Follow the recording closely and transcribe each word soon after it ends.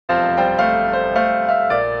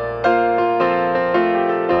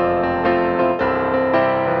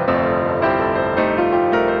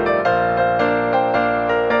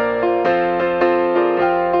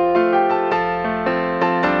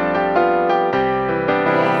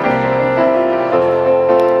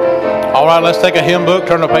right, let's take a hymn book,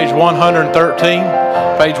 turn to page 113.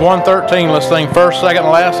 Page 113, let's sing first, second,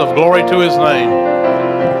 and last of Glory to His Name.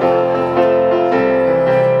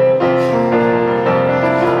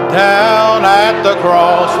 Down at the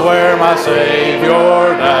cross where my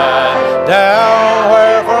Savior died, down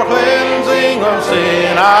where for cleansing of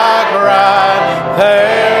sin I cried,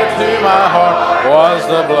 there to my heart was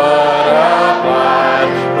the blood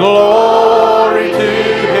applied. Glory to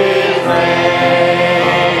His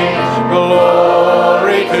name,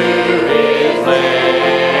 glory to His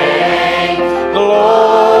name,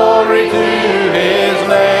 glory to His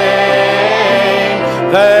name.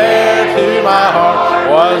 There to my heart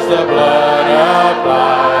was the blood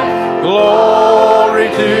applied. Glory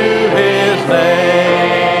to His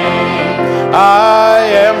name. I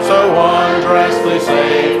am so wondrously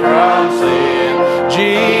saved from sin.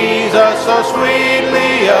 Jesus so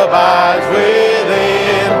sweetly abides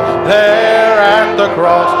within. There at the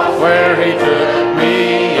cross where He took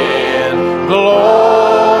me in.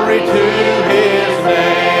 Glory to His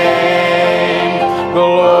name.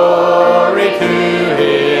 Glory to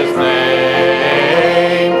His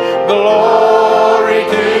name. Glory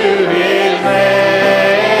to His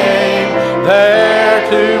name. There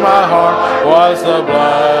to my heart was the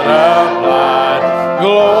blood applied.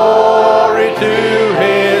 Glory to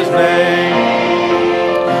His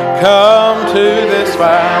name. Come to this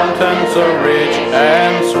fountain so rich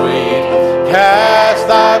and sweet. Cast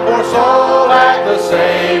thy poor soul at the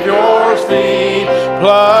Savior's feet.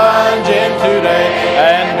 Plunge in today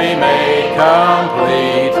and be made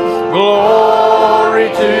complete. Glory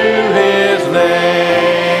to His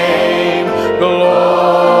name.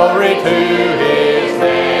 Glory to His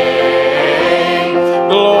name.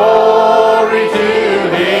 Glory to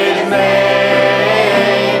His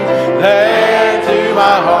name. There to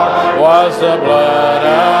my heart was the blood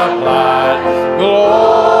applied.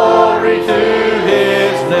 Glory to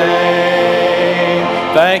His name.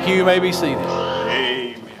 Thank you. You may be seated.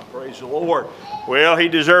 Amen. Praise the Lord. Well, He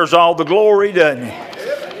deserves all the glory, doesn't He?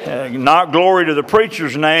 Not glory to the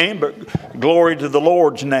preacher's name, but glory to the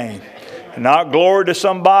Lord's name. Not glory to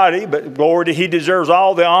somebody, but glory to He deserves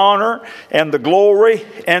all the honor and the glory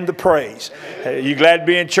and the praise. You glad to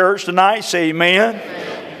be in church tonight? Say amen.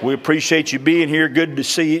 We appreciate you being here. Good to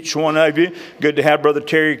see each one of you. Good to have Brother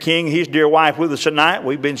Terry King, his dear wife, with us tonight.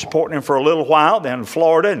 We've been supporting him for a little while down in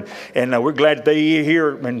Florida, and we're glad that they're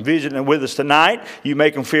here and visiting with us tonight. You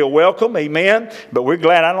make them feel welcome, amen. But we're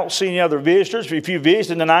glad I don't see any other visitors. If you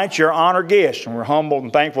visited tonight, you're an honored guest, and we're humbled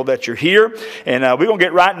and thankful that you're here. And we're going to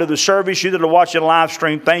get right into the service. You that are watching live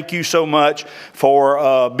stream, thank you so much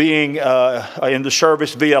for being in the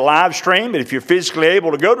service via live stream. And if you're physically able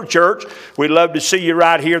to go to church, we'd love to see you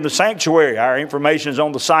right here in the sanctuary. Our information is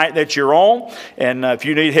on the site that you're on, and if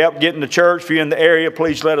you need help getting to church, if you're in the area,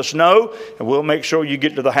 please let us know, and we'll make sure you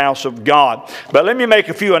get to the house of God. But let me make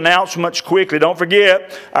a few announcements quickly. Don't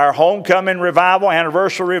forget, our homecoming revival,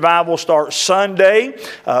 anniversary revival starts Sunday.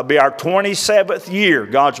 Be our 27th year.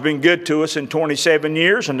 God's been good to us in 27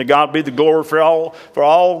 years, and to God be the glory for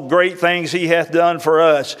all great things He hath done for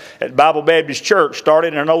us at Bible Baptist Church.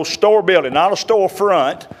 Started in an old store building, not a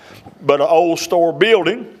storefront, but an old store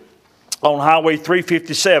building on Highway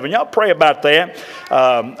 357. Y'all pray about that.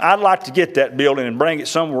 I'd like to get that building and bring it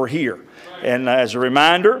somewhere here. And as a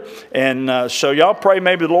reminder, and so y'all pray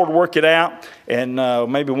maybe the Lord will work it out, and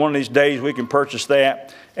maybe one of these days we can purchase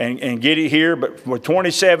that and get it here. But we're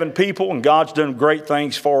 27 people, and God's done great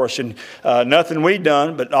things for us. And nothing we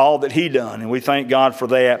done, but all that He done. And we thank God for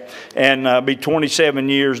that. And be 27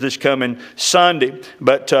 years this coming Sunday.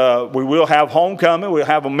 But we will have homecoming. We'll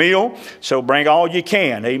have a meal. So bring all you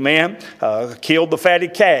can. Amen. Kill the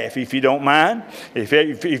fatted calf, if you don't mind.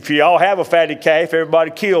 If you all have a fatted calf, everybody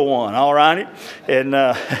kill one. All right? And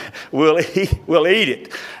we'll eat it.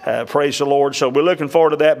 Praise the Lord. So we're looking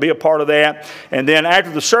forward to that. Be a part of that. And then after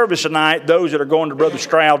the service tonight, those that are going to Brother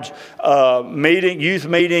Stroud's youth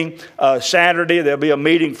meeting Saturday, there'll be a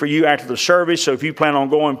meeting for you after the service. So if you plan on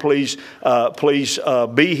going, please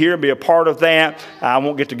be here, be a part of that. I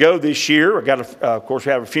won't get to go this year. Of course,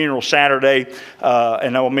 we have a funeral Saturday,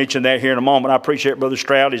 and I will mention that here in a moment. I appreciate Brother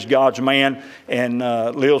Stroud. He's God's man and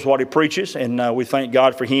lives what he preaches, and we thank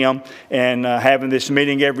God for him and having this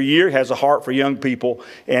meeting every year. He has a heart for young people,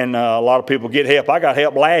 and a lot of people get help. I got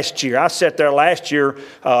help last year. I sat there last year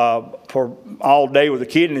for all day with a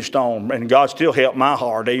kidney stone, and God still helped my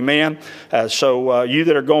heart. Amen. So you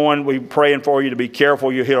that are going, we're praying for you to be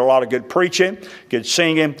careful. You'll hear a lot of good preaching, good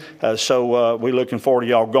singing. So we're looking forward to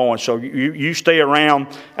y'all going. So you stay around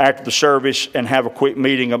after the service and have a quick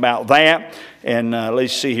meeting about that. And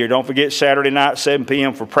let's see here. Don't forget Saturday night, 7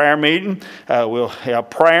 p.m. for prayer meeting. We'll have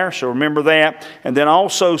prayer, so remember that. And then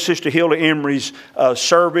also Sister Hilda Emery's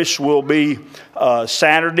service will be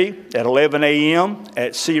Saturday at 11 a.m.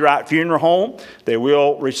 at Seawright Funeral Home. They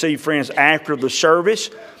will receive friends after the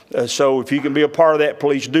service. So if you can be a part of that,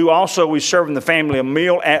 please do. Also, we're serving the family a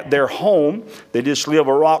meal at their home. They just live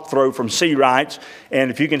a rock throw from Seawrights.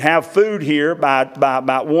 And if you can have food here by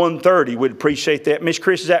about 1:30, we'd appreciate that. Miss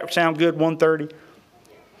Chris, does that sound good, 1:30?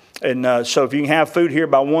 And so if you can have food here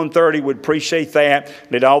by 1:30, we'd appreciate that.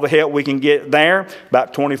 Need all the help we can get there.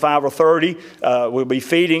 About 25 or 30 we'll be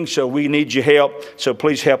feeding, so we need your help. So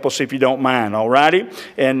please help us if you don't mind, all righty?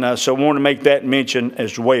 And so I want to make that mention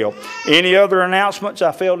as well. Any other announcements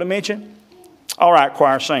I failed to mention? All right,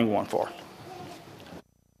 choir, sing one for us.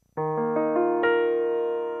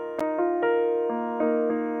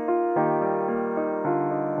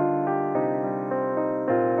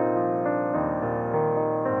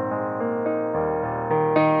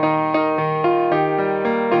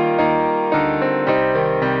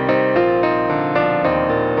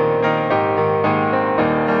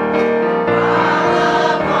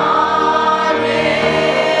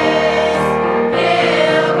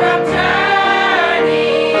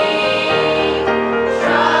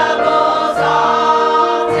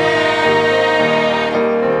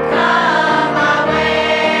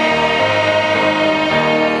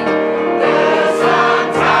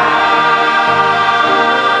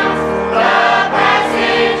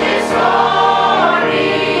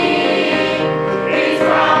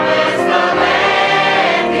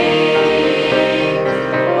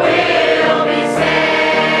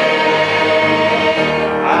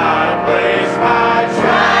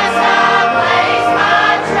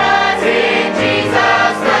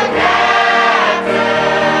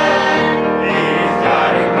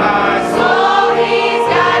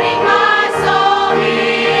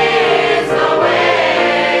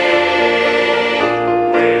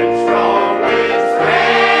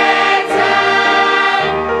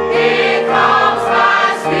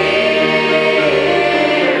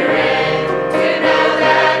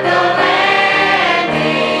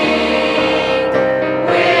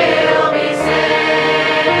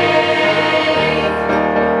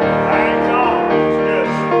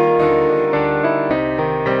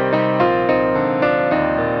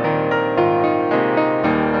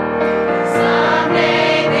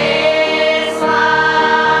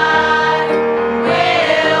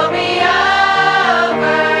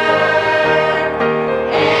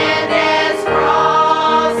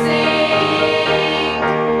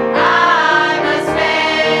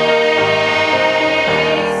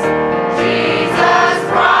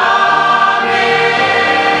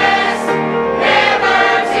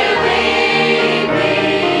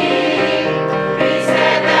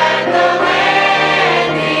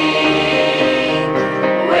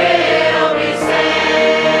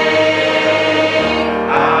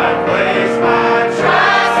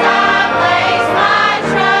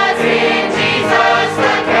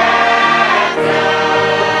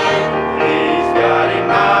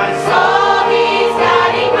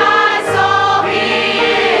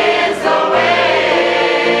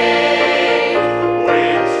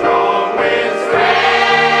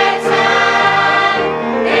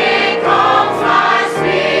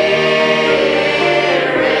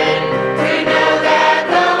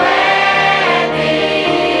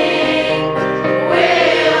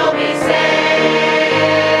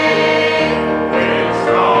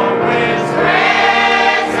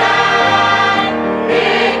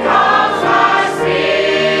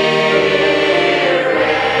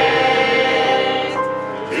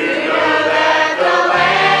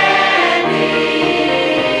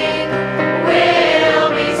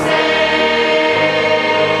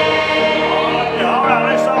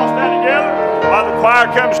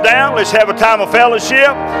 Comes down, let's have a time of fellowship.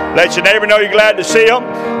 Let your neighbor know you're glad to see them.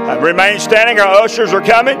 Remain standing, our ushers are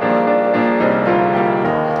coming.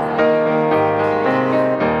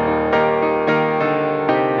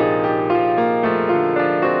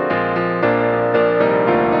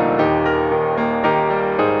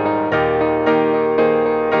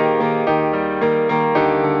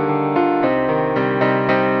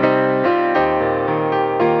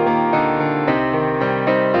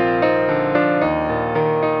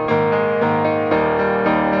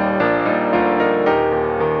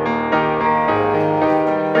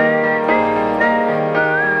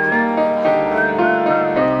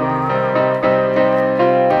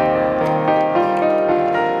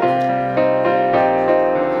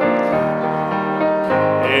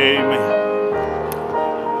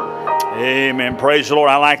 praise the Lord.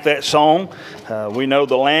 I like that song. We know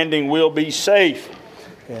the landing will be safe.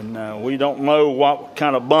 And we don't know what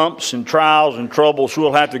kind of bumps and trials and troubles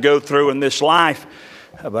we'll have to go through in this life.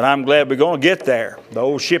 But I'm glad we're going to get there. The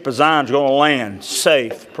old ship of Zion's going to land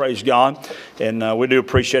safe. Praise God. And we do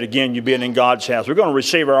appreciate, again, you being in God's house. We're going to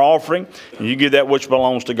receive our offering, and you give that which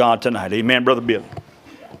belongs to God tonight. Amen, Brother Bill.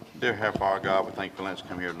 Dear Heavenly Father God, we thank you for letting us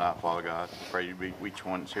come here tonight, Father God. We pray you be each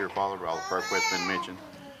one that's here, Father. All the prayer requests been mentioned.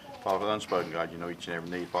 Father, for the unspoken, God, you know each and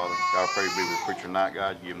every need, Father. God, I pray you be with the preacher tonight,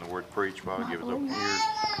 God. You give him the word to preach, Father. Give us open ears,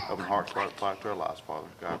 open hearts, Father, apply it to our lives, Father.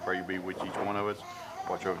 God, I pray you be with each one of us.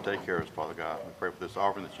 Watch over and take care of us, Father God. We pray for this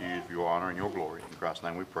offering that you use for your honor and your glory. In Christ's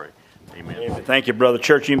name we pray. Amen. Amen. Thank you, Brother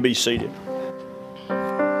Church. You can be seated.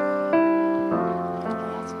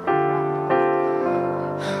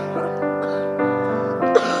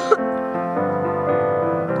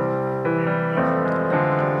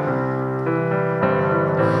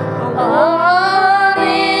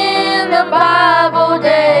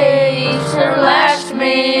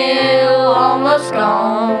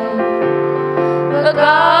 Gone, but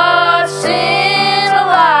God sent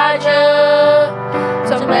Elijah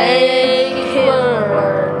to make His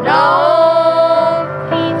word known.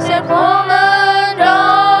 He said, "Woman,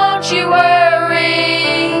 don't you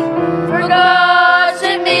worry, for God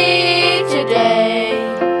sent me today."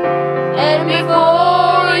 And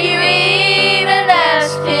before you even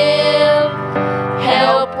asked Him,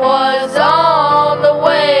 help was on the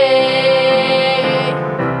way.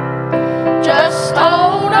 Just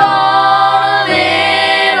hold on a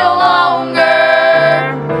little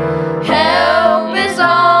longer. Help is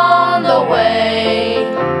on the way.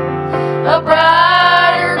 A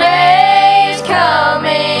brighter day is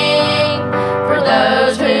coming for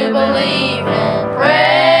those who believe and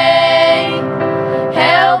pray.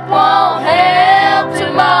 Help won't help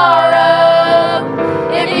tomorrow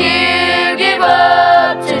if you give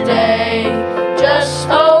up today. Just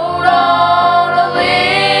hold on a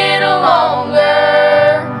little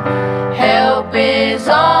longer. Help is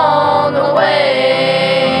on the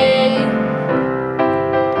way.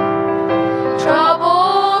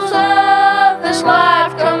 Troubles of this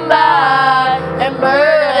life come by and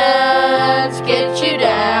burdens get you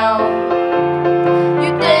down.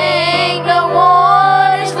 You think no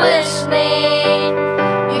one is listening.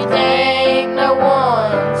 You think no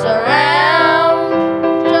one's around.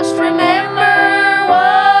 Just remember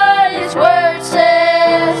what His word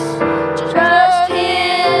says. Just trust Him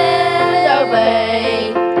and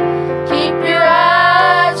obey. Keep your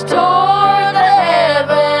eyes toward the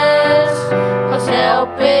heavens, 'cause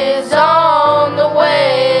help is on the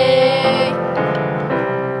way.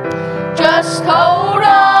 Just hold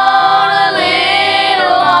on a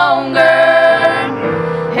little longer.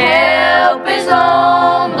 Help is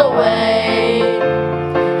on the way.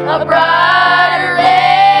 A brighter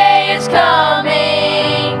day is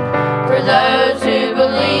coming for those who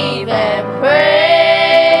believe and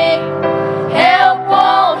pray. Help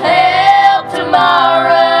won't help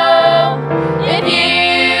tomorrow if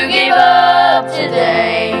you give up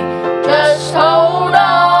today. Just hold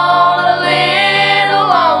on a little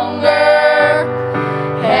longer.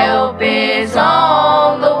 Help is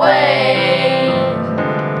on the way.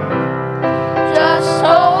 Just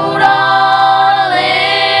hold on a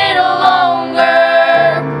little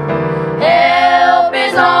longer. Help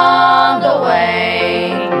is on the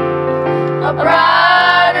way. A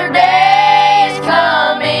brighter day is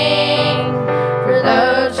coming for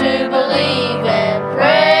those who believe and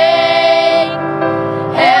pray.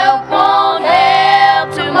 Help won't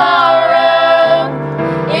help tomorrow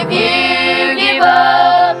if you give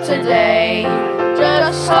up today.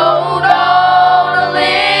 Just hold on a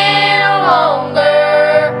little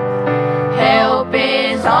longer. Help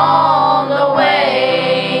is on the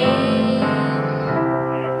way.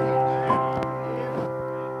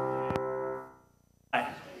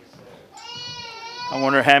 I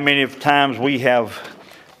wonder how many of times we have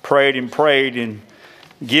prayed and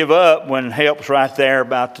give up when help's right there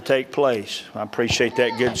about to take place. I appreciate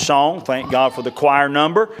that good song. Thank God for the choir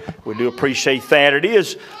number. We do appreciate that. It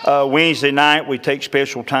is Wednesday night. We take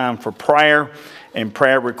special time for prayer and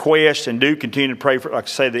prayer requests, and do continue to pray for, like I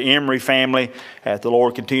say, the Emery family. The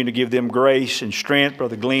Lord continue to give them grace and strength.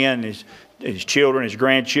 Brother Glenn, his children, his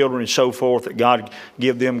grandchildren, and so forth, that God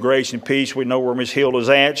give them grace and peace. We know where Miss Hilda's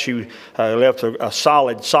at. She left a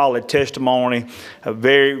solid testimony, a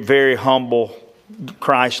very, very humble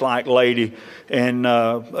Christ-like lady. And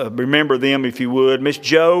remember them if you would. Miss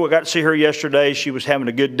Joe, I got to see her yesterday. She was having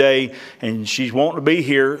a good day, and she's wanting to be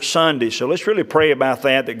here Sunday. So let's really pray about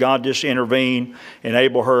that God just intervene,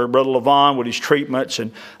 enable her. Brother Levon with his treatments.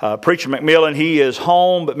 And Preacher McMillan, he is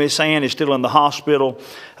home, but Miss Ann is still in the hospital.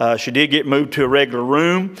 She did get moved to a regular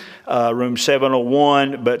room, room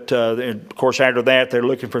 701. But, of course, after that, they're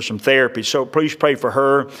looking for some therapy. So please pray for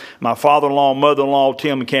her. My father-in-law, mother-in-law,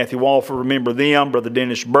 Tim and Kathy Walford, remember them. Brother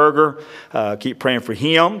Dennis Berger, keep praying for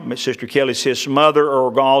him. Miss Sister Kelly Sis' mother,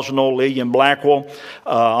 Earl Gosnell, Lillian Blackwell,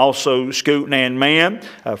 also Scoot and Ann Mann,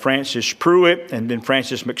 Francis Pruitt, and then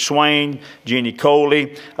Francis McSwain, Jenny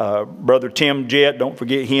Coley, Brother Tim Jett, don't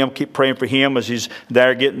forget him. Keep praying for him as he's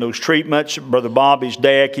there getting those treatments. Brother Bobby's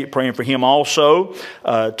dad, keep praying for him also.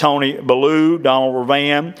 Tony Ballou, Donald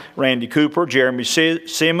Ravan, Randy Cooper, Jeremy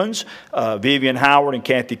Simmons, Vivian Howard and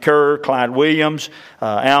Kathy Kerr, Clyde Williams,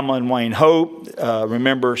 Alma and Wayne Hope.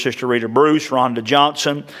 Remember Sister Rita Bruce, Rhonda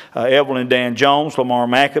Johnson, Evelyn and Dan Jones, Lamar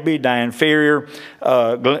Maccabee, Diane Ferrier.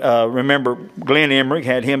 Remember Glenn Emmerich,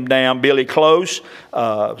 had him down. Billy Close,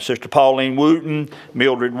 Sister Pauline Wooten,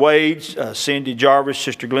 Mildred Wade, Cindy Jarvis,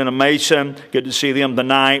 Sister Glenna Mason. Good to see them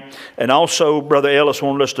tonight. And also Brother Ellis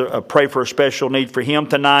wanted us to pray for a special need for him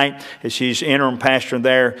tonight as he's interim pastor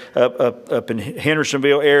there up in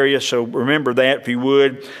Hendersonville area. So remember that if you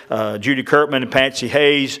would. Judy Kirkman and Patsy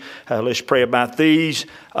Hayes. Let's pray about these.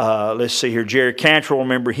 Let's see here. Jerry Cantrell,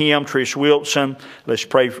 remember him. Trish Wilson. Let's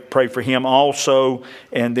pray for him also.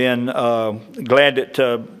 And then glad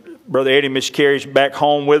that Brother Eddie Miss Carey's back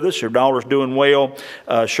home with us. Her daughter's doing well.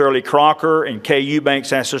 Shirley Crocker and Kay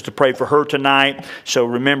Eubanks asked us to pray for her tonight. So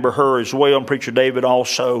remember her as well. And Preacher David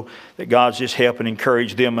also, that God's just helping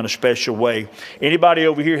encourage them in a special way. Anybody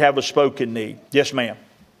over here have a spoken need? Yes, ma'am.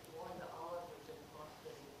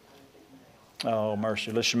 Oh,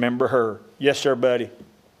 mercy. Let's remember her. Yes, sir, buddy.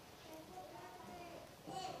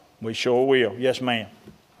 We sure will. Yes, ma'am.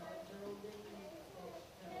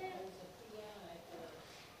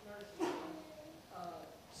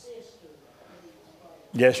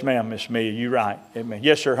 Yes, ma'am, Miss Amelia. You're right. Amen.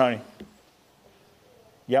 Yes, sir, honey.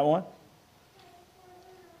 You got one?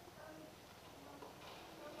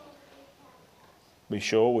 We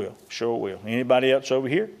sure will. Sure will. Anybody else over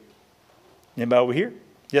here? Anybody over here?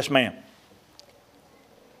 Yes, ma'am.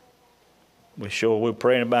 We sure will.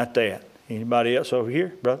 Praying about that. Anybody else over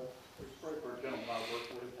here, brother? Pray for a gentleman I work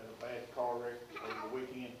with had a bad car wreck over the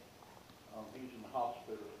weekend. He's in the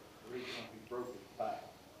hospital. The reason he broke his back.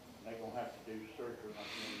 And they're going to have to do surgery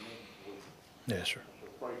like many minutes a week. Yes, sir. So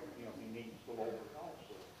pray for him. He needs the Lord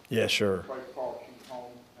also. Yes, sir. Pray for Carl. She's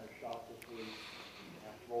home. Had a shot this week.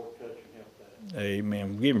 Ask the Lord to touch and help that.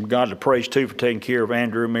 Amen. Give him God the praise, too, for taking care of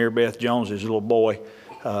Andrew Marybeth Jones, his little boy.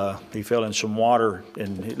 He fell in some water,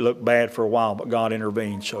 and it looked bad for a while, but God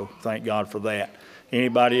intervened, so thank God for that.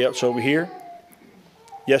 Anybody else over here?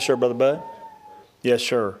 Yes, sir, Brother Bud? Yes,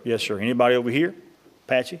 sir. Yes, sir. Anybody over here?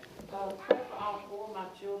 Patsy? Pray for all four of my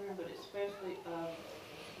children, but especially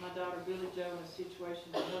my daughter Billy Jo in a situation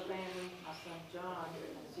in her family, my son John in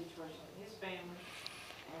a situation in his family,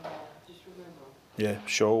 and just remember. Yeah,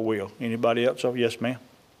 sure will. Anybody else over? Yes, ma'am.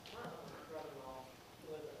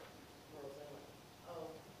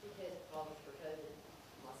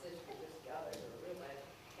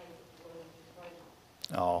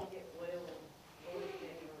 Oh.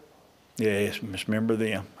 Yes, misremember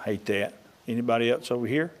them. Hate that. Anybody else over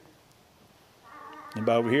here?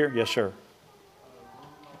 Anybody over here? Yes, sir.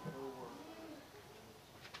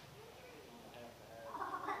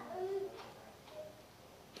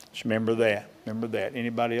 Just remember that. Remember that.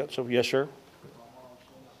 Anybody else over? Yes, sir.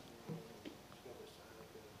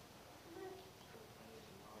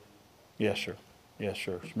 Yes, sir. Yes,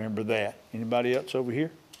 sir. Just remember that. Anybody else over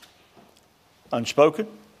here? Unspoken?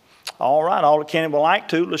 All right, all that can would like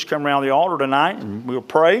to, let's come around the altar tonight and we'll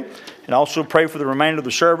pray. And also pray for the remainder of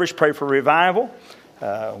the service, pray for revival.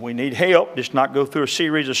 We need help, just not go through a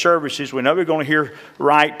series of services. We know we're going to hear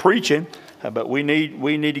right preaching, but we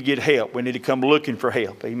need to get help. We need to come looking for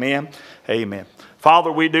help. Amen? Amen.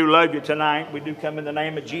 Father, we do love you tonight. We do come in the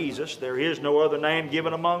name of Jesus. There is no other name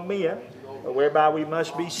given among men whereby we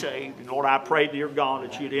must be saved. And Lord, I pray, dear God,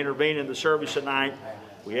 that you'd intervene in the service tonight.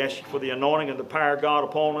 We ask you for the anointing and the power of God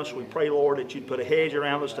upon us. We pray, Lord, that you'd put a hedge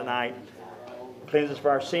around us tonight. Cleanse us of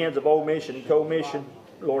our sins of omission and commission.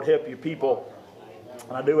 Lord, help your people.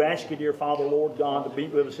 And I do ask you, dear Father, Lord God, to be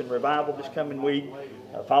with us in revival this coming week.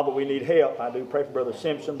 Father, we need help. I do pray for Brother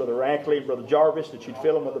Simpson, Brother Ackley, Brother Jarvis, that you'd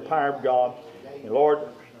fill them with the power of God. And Lord,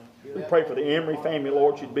 We pray for the Emery family,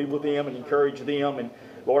 Lord, you'd be with them and encourage them. And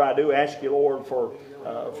Lord, I do ask you, Lord, for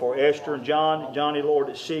Esther and Johnny, Lord,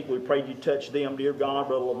 that's sick. We pray you touch them, dear God.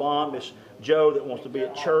 Brother Levon, Miss Joe that wants to be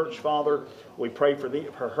at church, Father. We pray for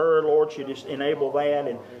her, Lord. You just enable that.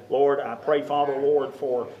 And Lord, I pray, Father, Lord,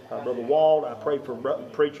 for Brother Wald. I pray for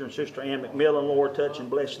Preacher and Sister Ann McMillan, Lord, touch and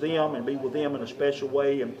bless them and be with them in a special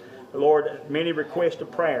way. And Lord, many requests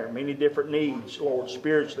of prayer, many different needs, Lord,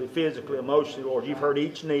 spiritually, physically, emotionally, Lord. You've heard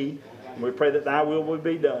each need. And we pray that thy will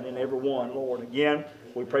be done in every one, Lord. Again,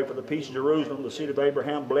 we pray for the peace of Jerusalem, the seed of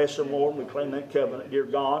Abraham. Bless them, Lord. We claim that covenant, dear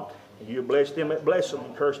God. And you bless them that bless them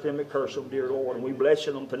and curse them that curse them, dear Lord. And we bless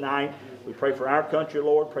them tonight. We pray for our country,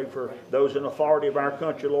 Lord. Pray for those in authority of our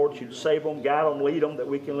country, Lord. You save them, guide them, lead them, that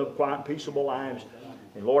we can live quiet and peaceable lives.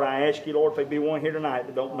 And Lord, I ask you, Lord, if there be one here tonight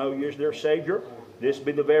that don't know you as their Savior, this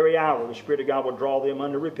be the very hour the Spirit of God will draw them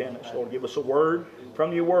unto repentance. Lord, give us a word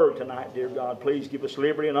from your word tonight, dear God. Please give us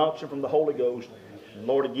liberty and unction from the Holy Ghost. And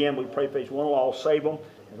Lord, again, we pray for each one of all, save them.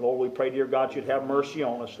 And Lord, we pray, dear God, you'd have mercy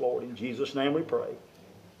on us, Lord. In Jesus' name we pray.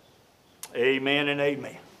 Amen and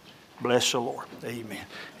amen. Bless the Lord. Amen.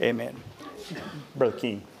 Amen. Brother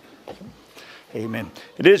King. Amen.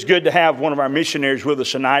 It is good to have one of our missionaries with us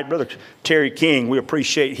tonight, Brother Terry King. We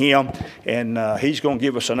appreciate him, and he's going to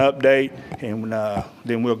give us an update, and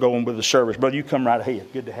then we'll go on with the service. Brother, you come right ahead.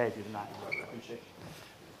 Good to have you tonight, brother. I appreciate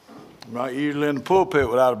you. I'm not usually in the pulpit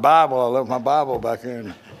without a Bible. I left my Bible back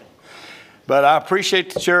there. But I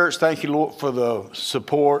appreciate the church. Thank you, Lord, for the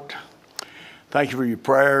support. Thank you for your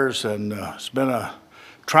prayers. And it's been a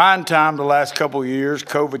trying time the last couple of years.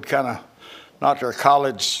 COVID kind of knocked our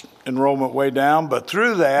college enrollment way down. But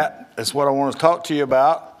through that, that's what I want to talk to you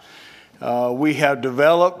about. We have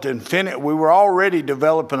developed and finished. We were already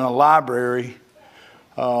developing a library,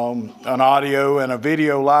 an audio and a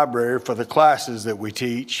video library for the classes that we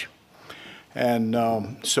teach. And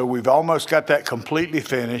so we've almost got that completely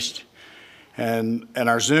finished. And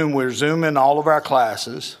our Zoom, we're Zooming all of our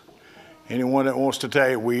classes. Anyone that wants to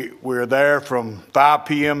take, we're there from 5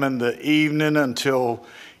 p.m. in the evening until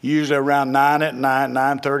usually around 9 at night,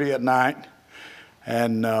 9:30 at night.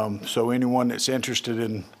 And so anyone that's interested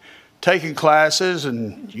in taking classes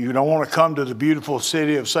and you don't want to come to the beautiful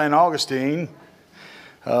city of St. Augustine,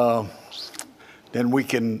 then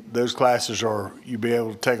those classes you'll be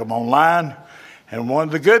able to take them online. And one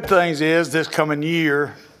of the good things is this coming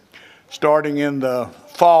year, starting in the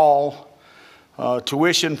fall,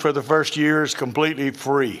 tuition for the first year is completely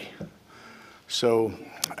free. So,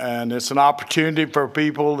 and it's an opportunity for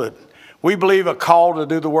people that we believe a call to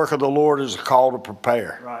do the work of the Lord is a call to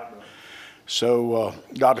prepare. Right. So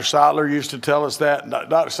Dr. Seitler used to tell us that.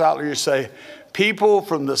 Dr. Seitler used to say, people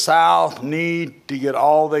from the South need to get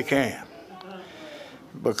all they can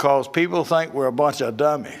because people think we're a bunch of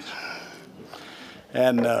dummies.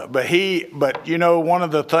 And but you know, one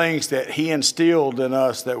of the things that he instilled in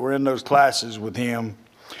us that were in those classes with him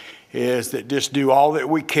is that just do all that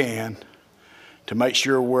we can to make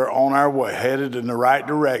sure we're on our way, headed in the right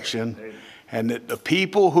direction, and that the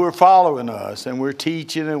people who are following us and we're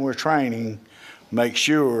teaching and we're training make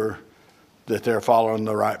sure that they're following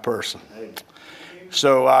the right person.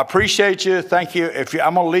 So I appreciate you. Thank you.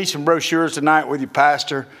 I'm going to leave some brochures tonight with you,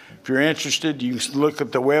 Pastor. If you're interested, you can look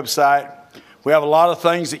at the website. We have a lot of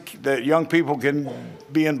things that young people can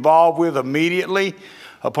be involved with immediately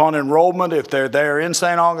upon enrollment if they're there in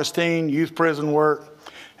St. Augustine, youth prison work.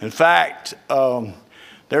 In fact,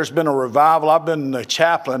 there's been a revival. I've been the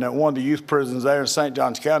chaplain at one of the youth prisons there in St.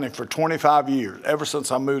 Johns County for 25 years, ever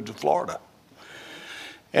since I moved to Florida.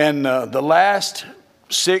 And the last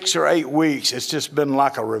 6 or 8 weeks, it's just been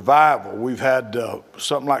like a revival. We've had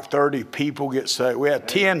something like 30 people get saved. We had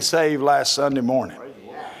 10 saved last Sunday morning.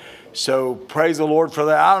 So praise the Lord for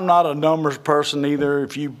that. I'm not a numbers person either.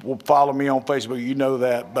 If you will follow me on Facebook, you know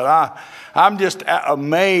that. But I'm just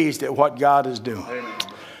amazed at what God is doing.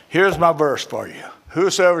 Here's my verse for you.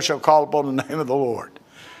 Whosoever shall call upon the name of the Lord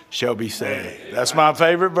shall be saved. That's my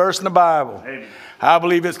favorite verse in the Bible. I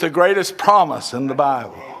believe it's the greatest promise in the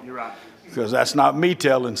Bible. You're right. Because that's not me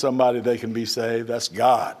telling somebody they can be saved. That's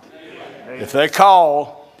God. If they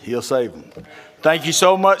call, he'll save them. Thank you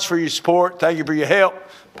so much for your support. Thank you for your help.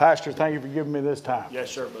 Pastor, thank you for giving me this time. Yes,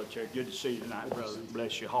 sir, Brother Terry. Good to see you tonight, brother.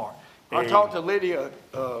 Bless your heart. I talked to Lydia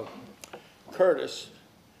Curtis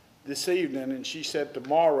this evening, and she said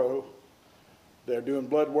tomorrow they're doing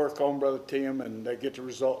blood work on Brother Tim, and they get the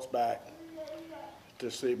results back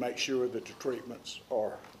to make sure that the treatments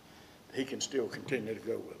he can still continue to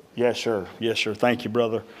go with them. Yes, sir. Yes, sir. Thank you,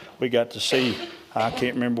 brother. We got to see, I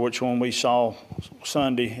can't remember which one we saw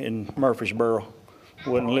Sunday in Murfreesboro.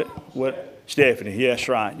 What? Stephanie, yes,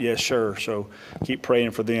 right. Yes, sir. So keep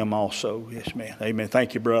praying for them also. Yes, ma'am. Amen.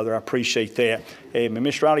 Thank you, brother. I appreciate that. Amen.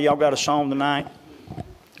 Miss Riley, y'all got a song tonight?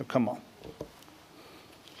 Oh, come on.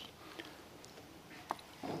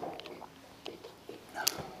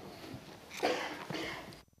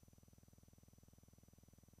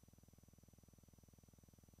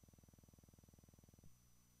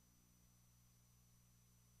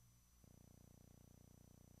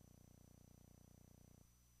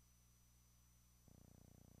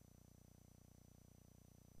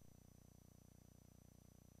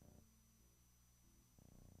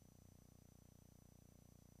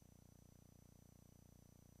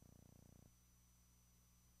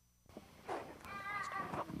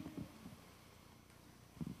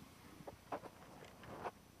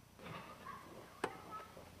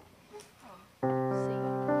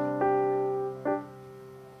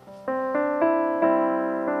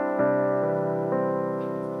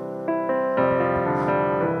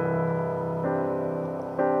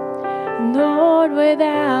 Lord,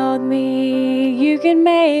 without me, you can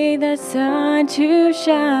make the sun to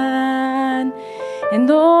shine. And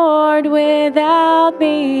Lord, without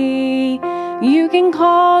me, you can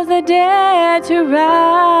cause the dead to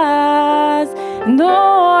rise. And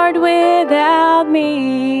Lord, without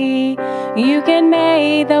me, you can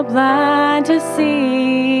make the blind to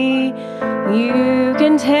see. You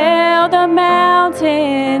can tell the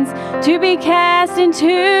mountains to be cast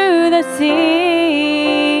into the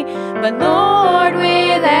sea. But Lord,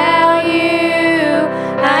 without you,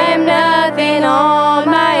 I am nothing on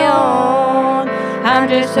my own. I'm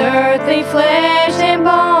just earthly flesh and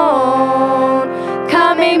bone,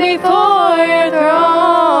 coming before your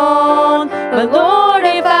throne. But Lord,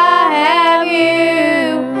 if I have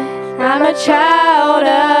you, I'm a child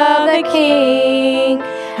of the King.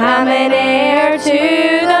 I'm an heir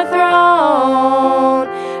to the throne.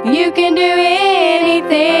 You can do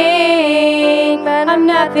anything, but I'm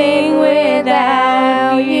nothing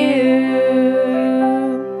without you.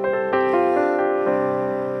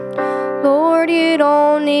 Lord, you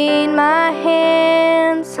don't need my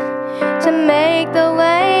hands to make the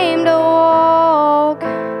lame to walk,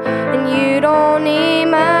 and you don't need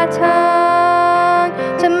my tongue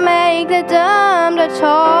to make the dumb to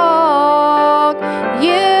talk.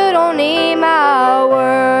 You don't need my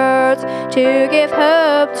words to give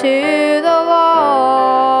hope to the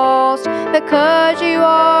lost, because you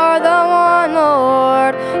are the one,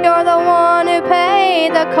 Lord. You're the one who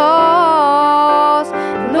paid the cost.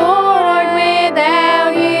 Lord,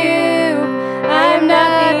 without you, I'm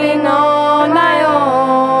nothing on my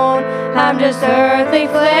own. I'm just earthly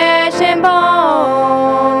flesh and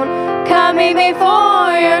bone, coming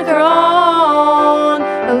before your throne.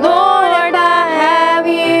 Lord, I have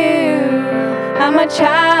you. I'm a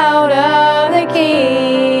child of the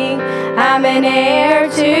King. I'm an heir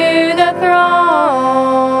to the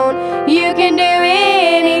throne. You can do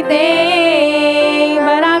anything,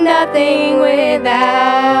 but I'm nothing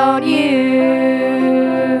without you.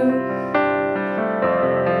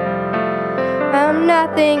 I'm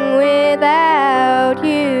nothing without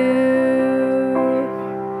you.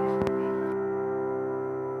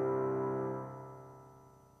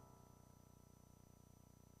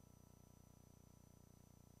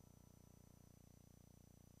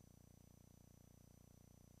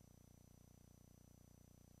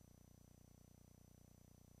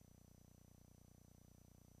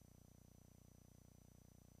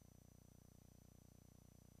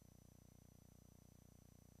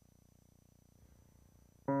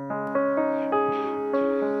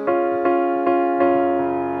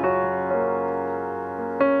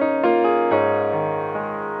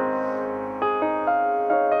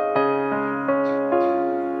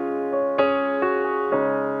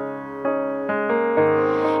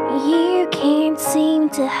 You can't seem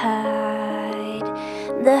to hide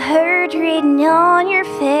the hurt written on your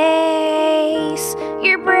face.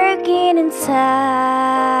 You're broken inside,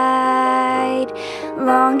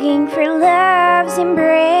 longing for love's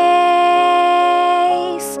embrace.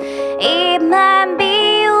 It might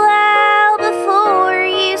be a while before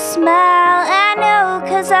you smile. I know,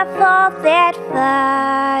 'cause I fought that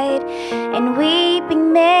fight, and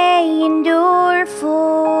weeping may endure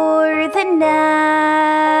for the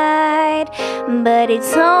night, but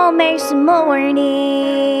it's almost morning.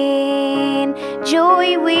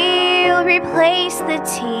 Joy will replace the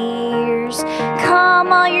tears,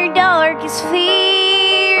 calm all your darkest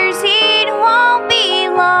fears. It won't be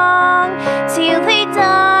long till the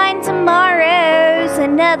dawn. Tomorrow's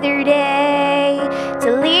another day to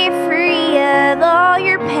live free of all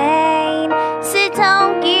your pain. So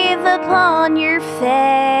don't give up on your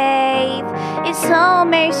faith, it's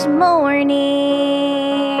almost almost morning.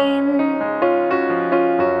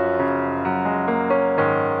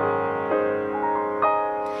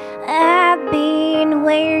 I've been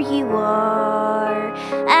where you are.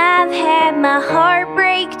 I've had my heart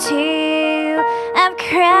break too. I've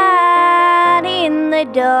cried in the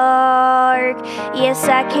dark. Yes,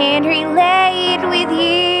 I can relate with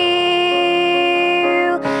you.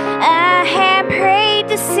 I have prayed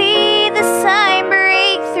to see the sun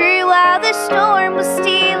break through while the storm was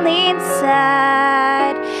still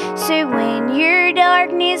inside. So when your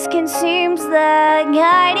darkness consumes the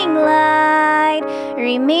guiding light,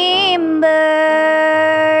 remember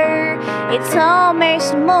it's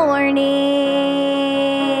almost morning.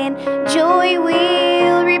 Joy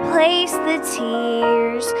will replace the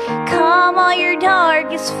tears, calm all your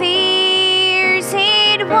darkest fears.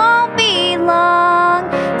 It won't be long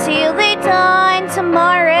till the dawn.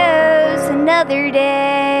 Tomorrow's another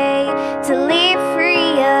day to live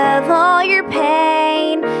free of all your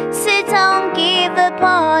pain. So don't give up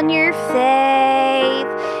on your faith.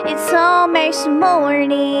 It's almost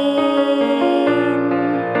morning.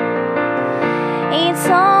 It's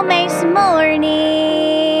almost morning.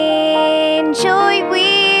 Joy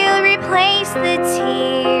will replace the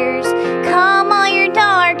tears, calm all your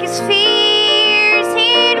darkest fears.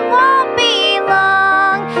 It won't be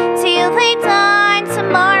long till the dawn.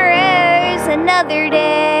 Tomorrow's another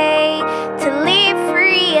day to live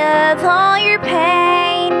free of all your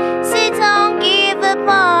pain. So don't give up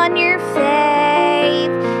on your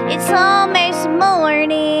faith. It's almost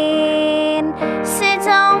morning. So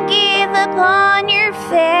don't give up on your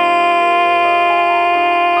faith.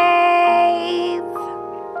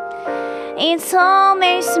 It's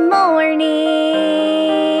almost morning.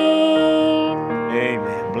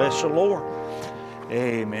 Amen. Bless the Lord.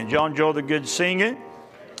 Amen. John enjoyed the good singing.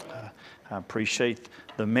 I appreciate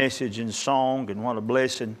the message and song, and what a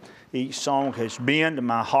blessing each song has been to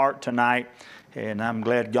my heart tonight. And I'm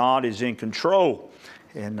glad God is in control.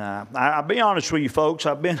 And I'll be honest with you folks,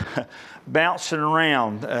 I've been bouncing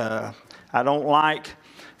around. I don't like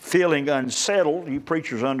feeling unsettled. You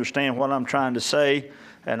preachers understand what I'm trying to say,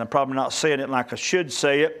 and I'm probably not saying it like I should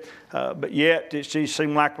say it, but yet it just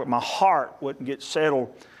seemed like my heart wouldn't get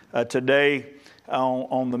settled today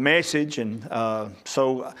on the message. And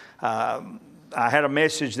so I had a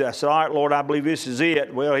message that I said, all right, Lord, I believe this is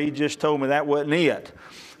it. Well, He just told me that wasn't it.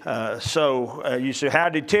 So you say, how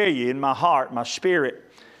did He tell you? In my heart, my spirit.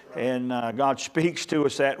 And God speaks to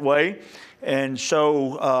us that way. And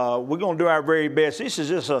so we're going to do our very best. This is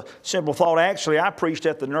just a simple thought. Actually, I preached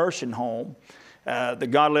at the nursing home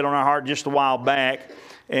that God laid on our heart just a while back.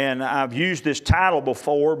 And I've used this title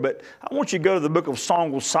before, but I want you to go to the book of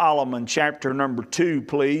Song of Solomon, chapter number 2,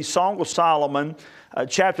 please. Song of Solomon,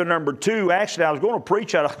 chapter number 2. Actually, I was going to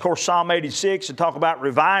preach out of course, Psalm 86 and talk about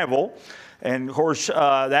revival. And of course,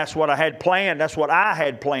 that's what I had planned. That's what I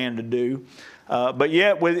had planned to do. But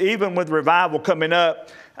yet, even with revival coming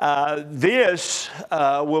up, this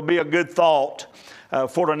will be a good thought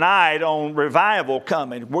for tonight on revival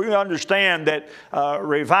coming. We understand that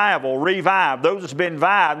revive, those that's been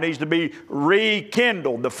revived needs to be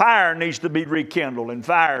rekindled. The fire needs to be rekindled and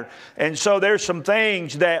fired. And so there's some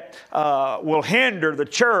things that will hinder the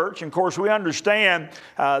church. And of course, we understand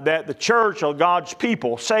that the church of God's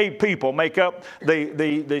people, saved people, make up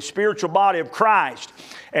the spiritual body of Christ.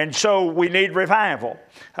 And so we need revival.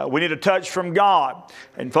 We need a touch from God.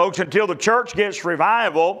 And folks, until the church gets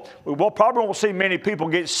revival, we probably won't see many people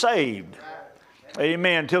get saved.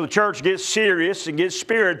 Amen. Until the church gets serious and gets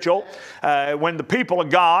spiritual. When the people of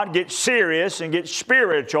God get serious and get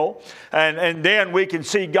spiritual, and then we can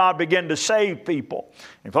see God begin to save people.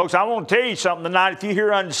 And folks, I want to tell you something tonight. If you're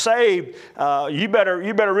here unsaved, you better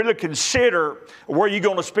really consider where you're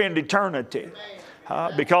going to spend eternity.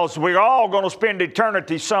 Because we're all going to spend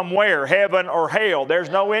eternity somewhere, heaven or hell. There's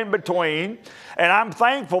no in between. And I'm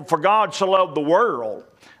thankful for God so loved the world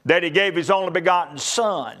that He gave His only begotten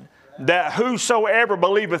Son, that whosoever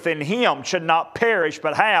believeth in Him should not perish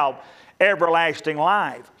but have everlasting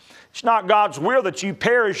life. It's not God's will that you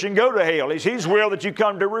perish and go to hell. It's His will that you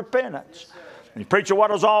come to repentance. And preacher,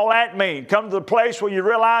 what does all that mean? Come to the place where you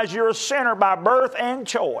realize you're a sinner by birth and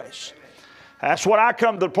choice. That's what I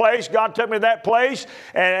come to the place. God took me to that place,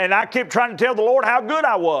 and I kept trying to tell the Lord how good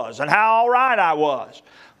I was and how all right I was.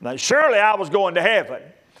 Now, surely I was going to heaven.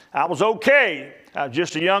 I was okay. I was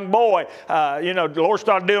just a young boy. The Lord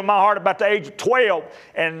started dealing with my heart about the age of 12.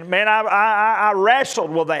 And man, I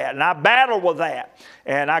wrestled with that, and I battled with that.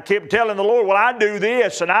 And I kept telling the Lord, well, I do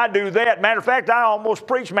this and I do that. Matter of fact, I almost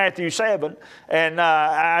preached Matthew 7. And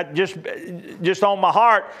I just on my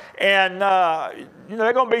heart. And there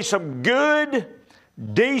are going to be some good,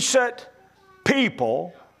 decent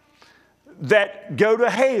people that go to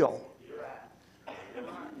hell.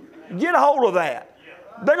 Get a hold of that.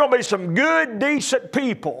 There are going to be some good, decent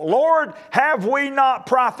people. Lord, have we not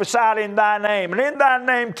prophesied in thy name? And in thy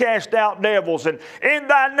name cast out devils. And in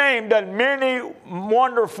thy name done many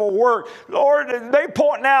wonderful works. Lord, they're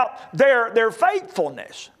pointing out their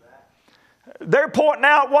faithfulness. They're pointing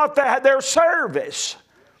out their service.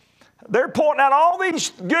 They're pointing out all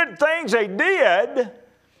these good things they did.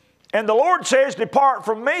 And the Lord says, depart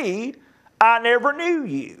from me, I never knew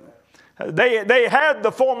you. They had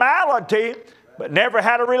the formality, but never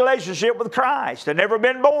had a relationship with Christ. They'd never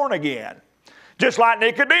been born again. Just like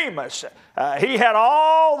Nicodemus. He had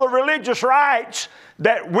all the religious rights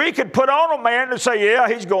that we could put on a man to say, yeah,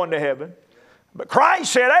 he's going to heaven. But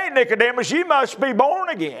Christ said, hey, Nicodemus, you must be born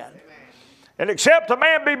again. And except a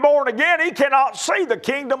man be born again, he cannot see the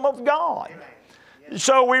kingdom of God.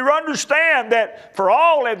 So we understand that for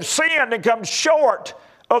all have sinned and come short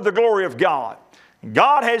of the glory of God.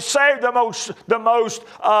 God has saved the most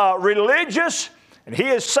religious, and He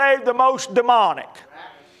has saved the most demonic.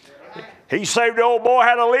 He saved the old boy,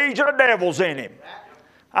 had a legion of devils in him.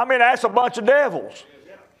 I mean, that's a bunch of devils.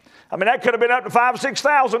 I mean, that could have been up to 5,000 or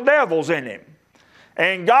 6,000 devils in him.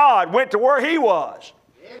 And God went to where he was.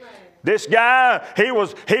 This guy, he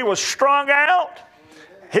was strung out.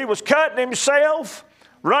 He was cutting himself,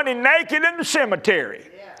 running naked in the cemetery.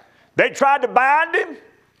 They tried to bind him.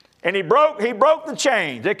 And he broke the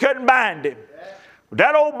chains. They couldn't bind him.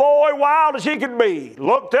 That old boy, wild as he could be,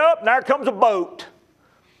 looked up and there comes a boat.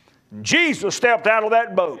 Jesus stepped out of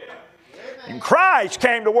that boat. And Christ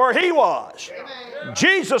came to where he was.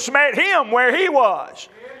 Jesus met him where he was.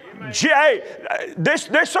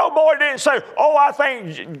 This old boy didn't say, oh, I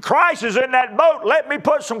think Christ is in that boat. Let me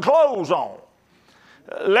put some clothes on.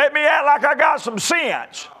 Let me act like I got some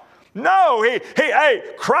sense. No,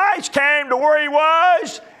 Christ came to where he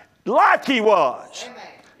was like he was.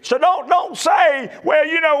 So don't say, well,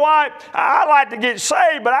 you know what, I like to get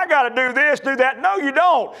saved, but I got to do this, do that. No, you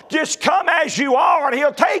don't. Just come as you are, and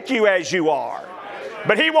He'll take you as you are.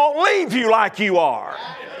 But He won't leave you like you are.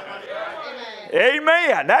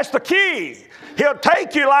 Amen. That's the key. He'll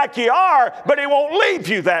take you like you are, but He won't leave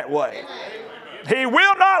you that way. He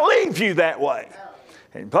will not leave you that way.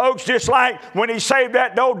 And folks, just like when He saved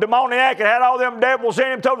that old demoniac and had all them devils in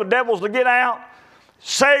him, told the devils to get out,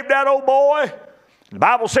 saved that old boy. The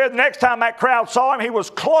Bible said the next time that crowd saw him, he was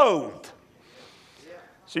clothed.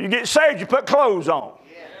 So you get saved, you put clothes on.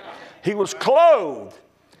 He was clothed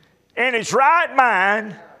in his right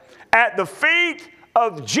mind at the feet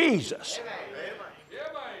of Jesus.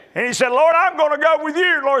 And he said, Lord, I'm going to go with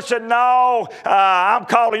you. The Lord said, no, I'm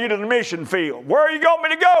calling you to the mission field. Where are you going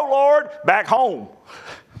me to go, Lord? Back home.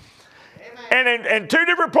 And in two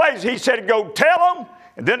different places, He said, go tell them.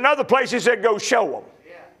 And then another place He said, go show them.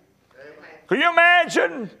 Can you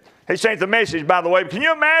imagine? He sent the message, by the way. But can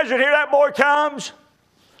you imagine here that boy comes?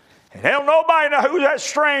 And hell, nobody know who's that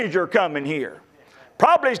stranger coming here.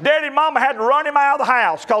 Probably his daddy and mama had to run him out of the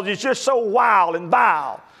house because he's just so wild and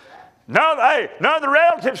vile. None of the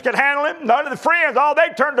relatives could handle him. None of the friends. All they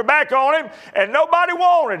turned their back on him. And nobody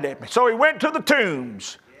wanted him. So he went to the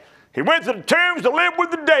tombs. He went to the tombs to live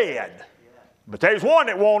with the dead. But there's one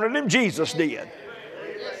that wanted him. Jesus did.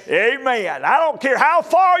 Amen. I don't care how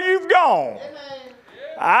far you've gone.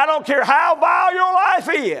 I don't care how vile your life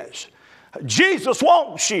is. Jesus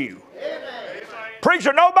wants you.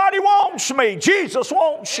 Preacher, nobody wants me. Jesus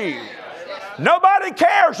wants you. Nobody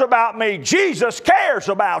cares about me. Jesus cares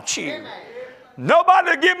about you.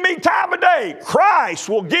 Nobody will give me time of day. Christ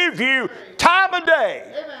will give you time of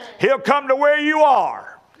day. He'll come to where you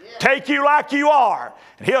are. Take you like you are.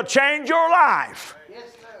 And He'll change your life.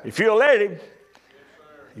 If you'll let Him.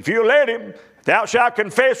 If you'll let Him, thou shalt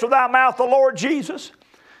confess with thy mouth the Lord Jesus,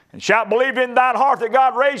 and shalt believe in thine heart that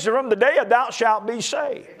God raised him from the dead, thou shalt be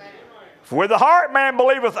saved. For with the heart man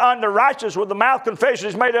believeth unto righteousness, with the mouth confession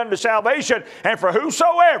is made unto salvation. And for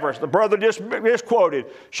whosoever, as the brother just quoted,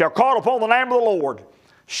 shall call upon the name of the Lord,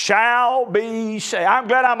 shall be saved. I'm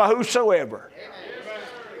glad I'm a whosoever.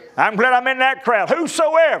 I'm glad I'm in that crowd.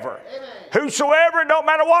 Whosoever. Whosoever, it don't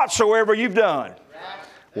matter whatsoever you've done.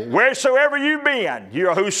 Wheresoever you've been,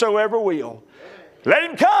 you're a whosoever will. Let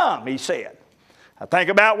Him come, He said. I think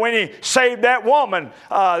about when He saved that woman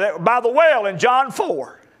by the well in John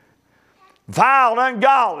 4. Vile and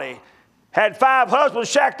ungodly. Had 5 husbands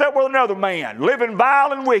shacked up with another man. Living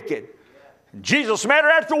vile and wicked. Jesus met her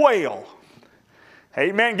at the well.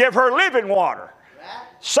 Amen. Gave her living water.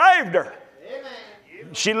 Saved her.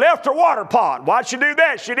 She left her water pot. Why'd she do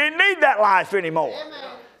that? She didn't need that life anymore.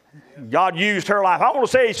 God used her life. I want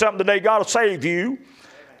to say something today. God will save you.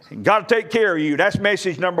 God will take care of you. That's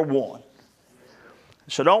message number one.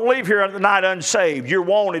 So don't leave here tonight unsaved. You're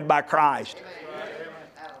wanted by Christ.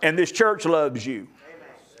 And this church loves you.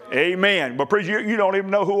 Amen. But preacher, you don't even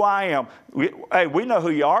know who I am. Hey, we know who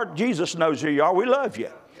you are. Jesus knows who you are. We love you.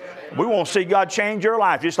 We want to see God change your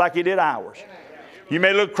life just like He did ours. You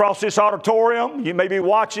may look across this auditorium. You may be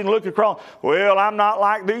watching, look across. Well, I'm not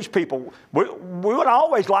like these people. We weren't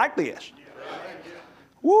always like this.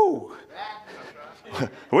 Woo.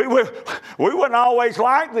 We weren't always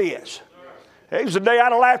like this. It was the day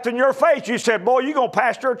I'd have laughed in your face. You said, boy, you're going to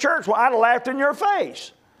pastor a church. Well, I'd have laughed in your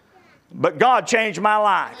face. But God changed my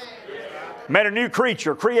life. Made a new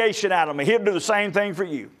creature, creation out of me. He'll do the same thing for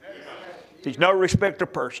you. He's no respecter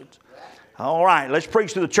of persons. All right, let's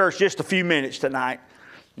preach to the church just a few minutes tonight.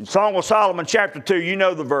 In Song of Solomon chapter 2, you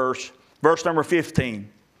know the verse number 15.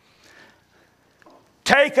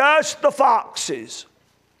 Take us the foxes,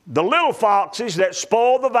 the little foxes that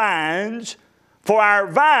spoil the vines, for our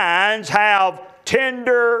vines have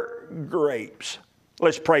tender grapes.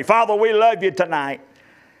 Let's pray. Father, we love you tonight.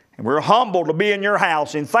 And we're humbled to be in your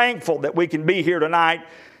house and thankful that we can be here tonight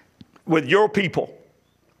with your people.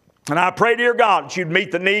 And I pray, dear God, that you'd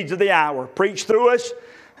meet the needs of the hour. Preach through us.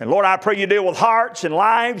 And Lord, I pray you deal with hearts and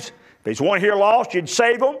lives. If there's one here lost, you'd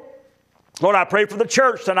save them. Lord, I pray for the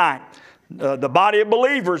church tonight. The body of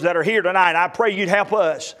believers that are here tonight, I pray you'd help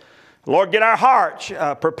us. Lord, get our hearts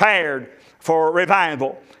prepared for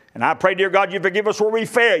revival. And I pray, dear God, you forgive us where we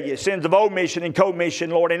fail you. Sins of omission and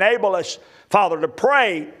commission. Lord, enable us, Father, to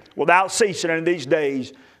pray without ceasing in these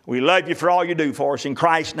days. We love you for all you do for us. In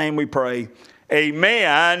Christ's name we pray.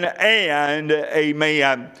 Amen and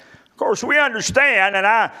amen. Of course, we understand, and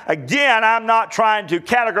I'm not trying to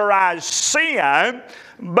categorize sin,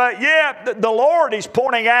 but yet the Lord is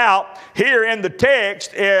pointing out here in the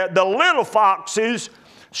text, the little foxes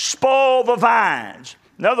spoil the vines.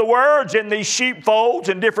 In other words, in these sheepfolds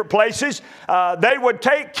in different places, they would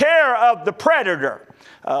take care of the predator.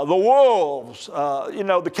 The wolves,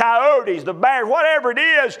 the coyotes, the bears, whatever it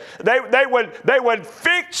is, they would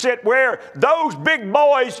fix it where those big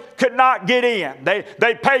boys could not get in.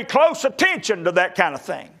 They pay close attention to that kind of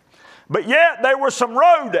thing. But yet there were some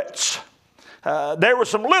rodents. There were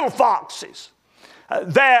some little foxes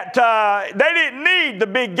that they didn't need the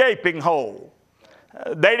big gaping hole.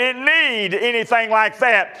 They didn't need anything like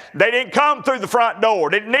that. They didn't come through the front door.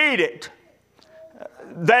 Didn't need it.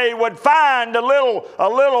 They would find a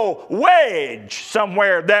little wedge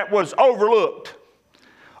somewhere that was overlooked,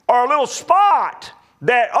 or a little spot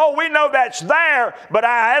that, oh, we know that's there, but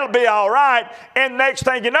it'll be all right. And next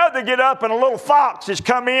thing you know, they get up and a little fox has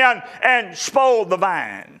come in and spoiled the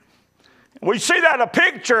vine. We see that a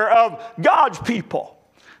picture of God's people.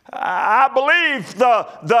 I believe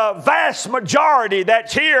the vast majority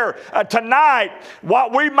that's here tonight,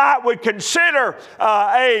 what we would consider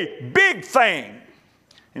a big thing.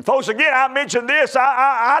 And folks, again, I mentioned this,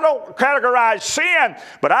 I don't categorize sin,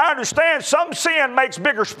 but I understand some sin makes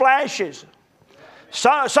bigger splashes.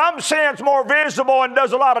 Some sin's more visible and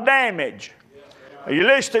does a lot of damage. Are you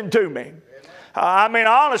listening to me?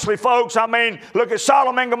 Honestly, folks, look at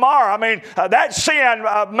Sodom and Gomorrah. That sin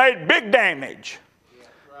made big damage.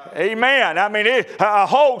 Amen. A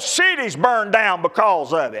whole city's burned down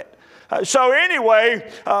because of it. So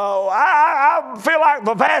anyway, I feel like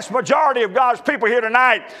the vast majority of God's people here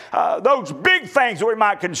tonight, those big things that we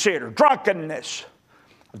might consider, drunkenness,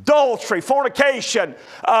 adultery, fornication,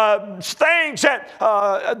 things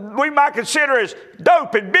that we might consider as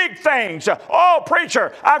dope and big things. Oh,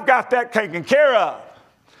 preacher, I've got that taken care of.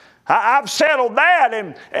 I've settled that,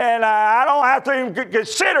 and I don't have to even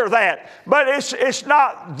consider that. But it's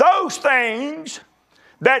not those things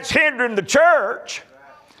that's hindering the church.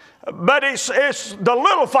 But it's the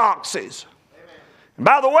little foxes. And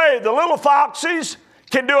by the way, the little foxes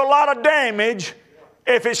can do a lot of damage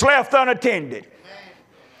if it's left unattended.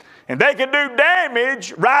 And they can do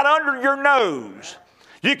damage right under your nose.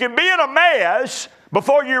 You can be in a mess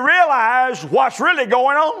before you realize what's really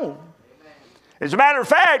going on. As a matter of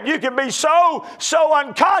fact, you can be so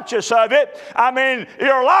unconscious of it.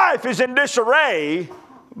 Your life is in disarray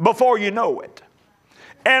before you know it.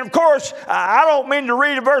 And of course, I don't mean to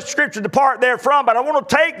read a verse of Scripture to depart therefrom, but I want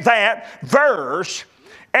to take that verse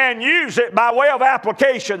and use it by way of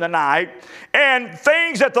application tonight, and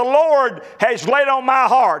things that the Lord has laid on my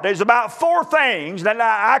heart. There's about 4 things, and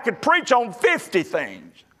I could preach on 50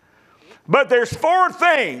 things. But there's 4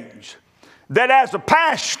 things that as a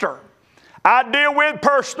pastor I deal with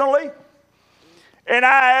personally, and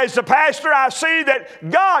as a pastor I see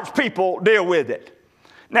that God's people deal with it.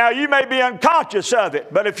 Now, you may be unconscious of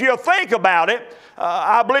it, but if you'll think about it,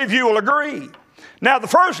 I believe you will agree. Now, the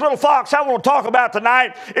first little fox I want to talk about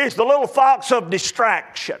tonight is the little fox of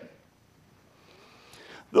distraction.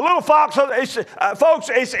 The little fox, folks,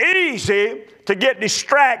 it's easy to get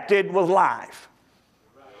distracted with life.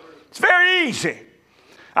 It's very easy.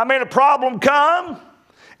 I mean, a problem comes,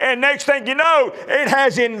 and next thing you know, it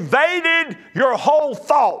has invaded your whole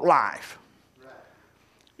thought life.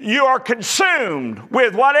 You are consumed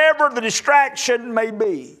with whatever the distraction may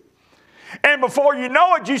be. And before you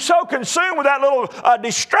know it, you're so consumed with that little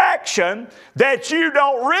distraction that you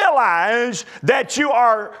don't realize that you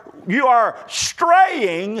are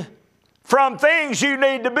straying from things you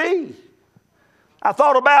need to be. I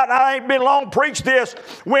thought about, and I ain't been long preached this,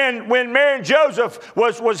 when Mary and Joseph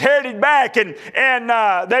was headed back and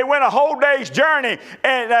they went a whole day's journey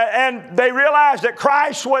and they realized that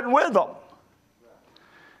Christ wasn't with them.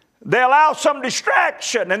 They allowed some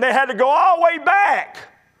distraction and they had to go all the way back.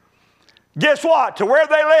 Guess what? To where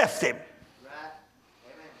they left him.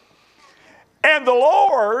 And the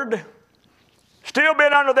Lord, still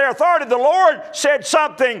being under their authority, the Lord said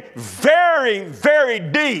something very, very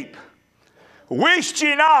deep. Wist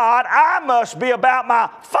ye not, I must be about my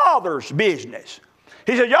Father's business.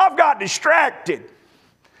 He said, y'all have got distracted.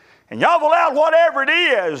 And y'all have allowed whatever it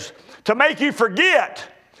is to make you forget.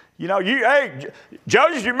 You know, hey,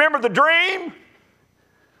 Joseph, you remember the dream?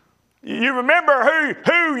 You remember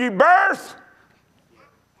who you birthed?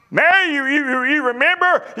 Mary, you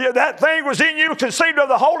remember that thing was in you, conceived of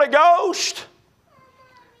the Holy Ghost?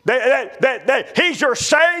 That He's your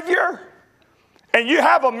Savior? And you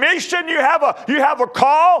have a mission, you have a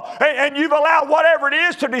call, and you've allowed whatever it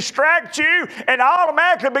is to distract you, and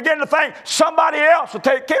automatically begin to think somebody else will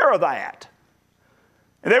take care of that.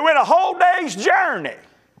 And they went a whole day's journey.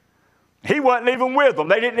 He wasn't even with them.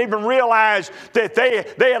 They didn't even realize that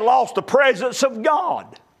they had lost the presence of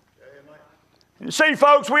God. And see,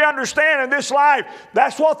 folks, we understand in this life,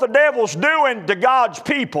 that's what the devil's doing to God's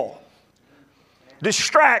people.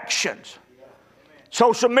 Distractions.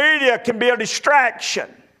 Social media can be a distraction.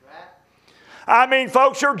 I mean,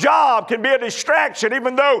 folks, your job can be a distraction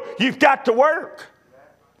even though you've got to work.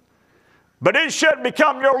 But it shouldn't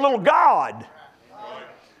become your little God.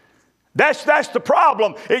 That's the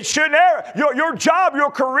problem. It should never, your job,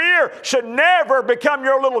 your career should never become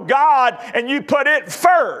your little God, and you put it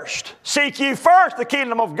first. Seek ye first the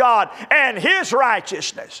kingdom of God and His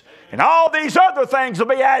righteousness, and all these other things will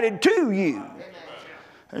be added to you.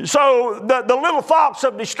 And so the little fox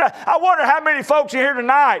of distraction. I wonder how many folks in here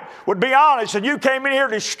tonight would be honest and you came in here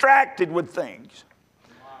distracted with things.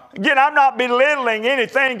 Again, I'm not belittling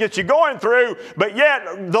anything that you're going through, but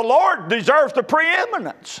yet the Lord deserves the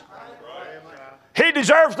preeminence. He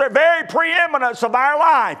deserves the very preeminence of our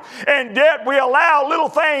life. And yet we allow little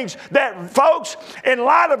things that, folks, in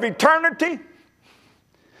light of eternity,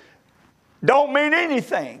 don't mean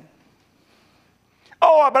anything.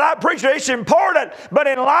 Oh, but I appreciate it's important. But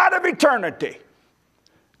in light of eternity,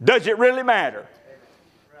 does it really matter?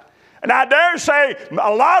 And I dare say,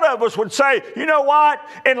 a lot of us would say, you know what?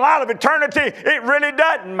 In light of eternity, it really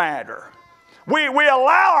doesn't matter. We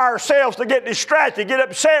allow ourselves to get distracted, get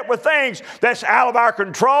upset with things that's out of our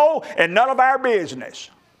control and none of our business.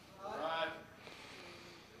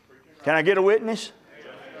 Can I get a witness?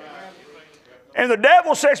 And the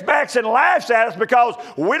devil sits back and laughs at us because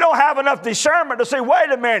we don't have enough discernment to say, wait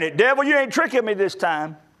a minute, devil, you ain't tricking me this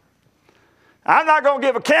time. I'm not going to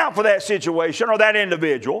give account for that situation or that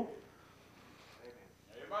individual.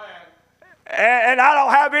 And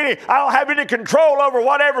I don't have any control over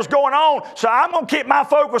whatever's going on, so I'm going to keep my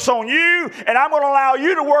focus on you, and I'm going to allow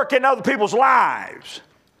you to work in other people's lives.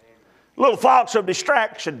 Little thoughts of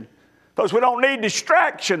distraction. Folks, we don't need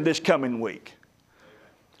distraction this coming week.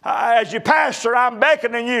 As your pastor, I'm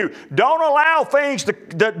beckoning you. Don't allow things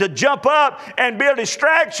to jump up and be a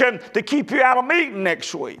distraction to keep you out of meeting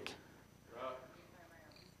next week.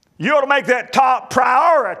 You ought to make that top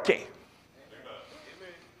priority.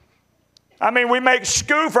 I mean, we make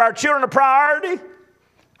school for our children a priority,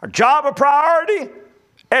 our job a priority,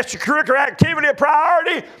 extracurricular activity a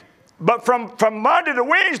priority, but from Monday to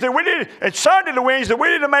Wednesday, and Sunday to Wednesday, we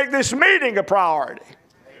need to make this meeting a priority.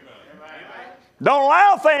 Don't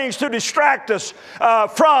allow things to distract us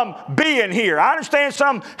from being here. I understand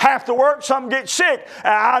some have to work, some get sick.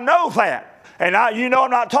 I know that. And you know I'm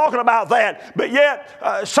not talking about that. But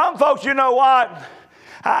yet, some folks, you know what?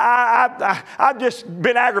 I've just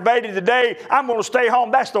been aggravated today. I'm going to stay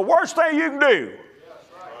home. That's the worst thing you can do.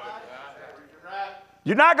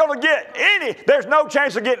 You're not going to get there's no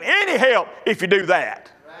chance of getting any help if you do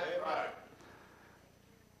that.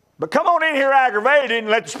 But come on in here aggravated and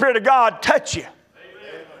let the Spirit of God touch you.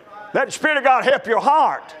 Let the Spirit of God help your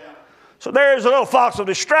heart. So there's a little fox of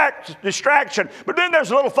distraction, but then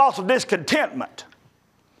there's a little fox of discontentment.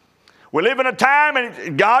 We live in a time,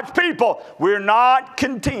 and God's people, we're not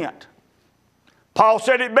content. Paul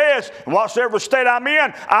said it best, in whatsoever state I'm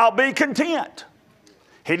in, I'll be content.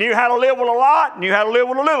 He knew how to live with a lot, knew how to live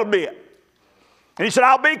with a little bit. And he said,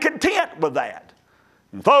 I'll be content with that.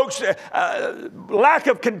 And folks, lack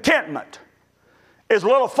of contentment is a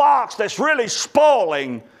little fox that's really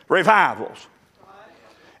spoiling revivals.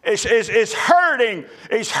 It's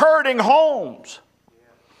hurting homes.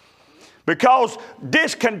 Because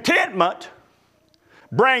discontentment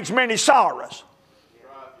brings many sorrows.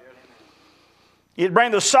 It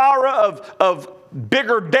brings the sorrow of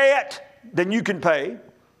bigger debt than you can pay.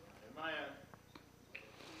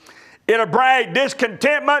 It'll bring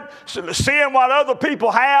discontentment, seeing what other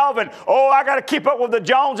people have, and, oh, I got to keep up with the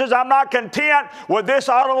Joneses. I'm not content with this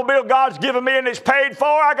automobile God's given me and it's paid for.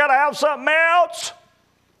 I got to have something else.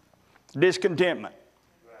 Discontentment.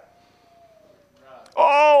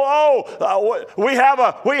 We have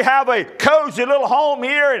a cozy little home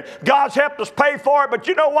here, and God's helped us pay for it. But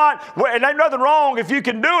you know what? And there's nothing wrong if you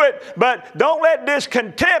can do it, but don't let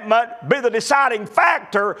discontentment be the deciding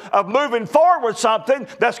factor of moving forward with something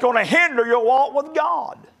that's going to hinder your walk with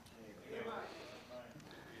God.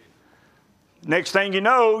 Next thing you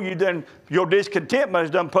know, your discontentment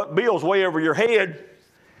has done put bills way over your head,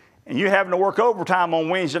 and you're having to work overtime on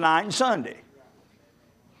Wednesday night and Sunday.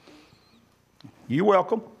 You're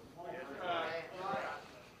welcome.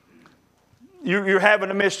 You're having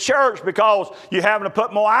to miss church because you're having to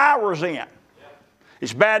put more hours in.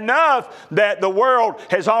 It's bad enough that the world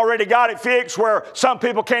has already got it fixed where some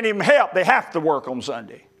people can't even help. They have to work on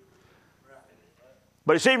Sunday.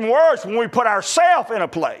 But it's even worse when we put ourselves in a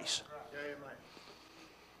place.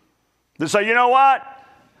 They say, you know what?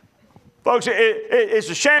 Folks, it's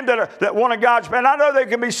a shame that one of God's, and I know there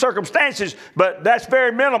can be circumstances, but that's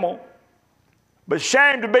very minimal. But it's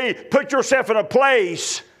shame to put yourself in a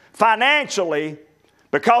place financially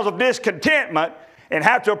because of discontentment and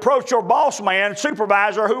have to approach your boss man,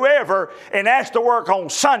 supervisor, whoever, and ask to work on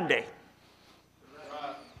Sunday.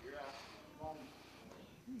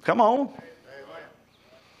 Come on.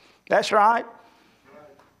 That's right.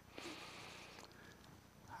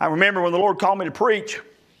 I remember when the Lord called me to preach.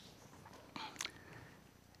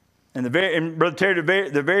 And Brother Terry,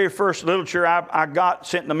 the very first literature I got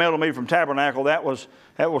sent in the mail to me from Tabernacle, that was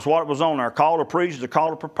what was on there. Call to preach is a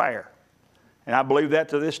call to prepare. And I believe that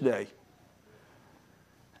to this day.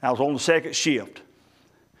 I was on the second shift.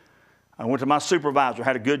 I went to my supervisor,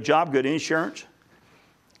 had a good job, good insurance.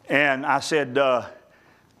 And I said, the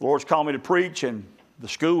Lord's called me to preach, and the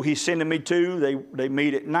school he's sending me to, they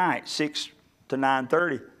meet at night, 6 to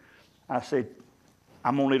 9:30. I said,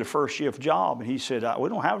 I'm going to need a first shift job. And he said, we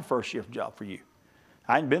don't have a first shift job for you.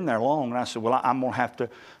 I ain't been there long. And I said, well, I'm going to have to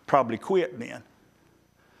probably quit then.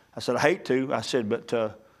 I said, I hate to. I said, but,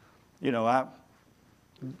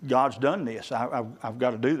 God's done this. I've got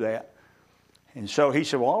to do that. And so he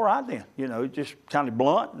said, well, all right then. Just kind of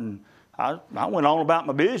blunt. And I went on about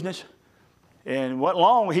my business. And wasn't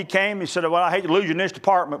long, he came and said, well, I hate to lose you in this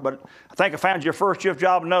department, but I think I found your first shift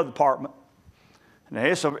job in another department. Now,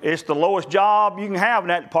 it's the lowest job you can have in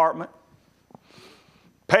that department.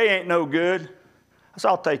 Pay ain't no good. I said,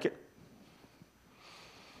 I'll take it.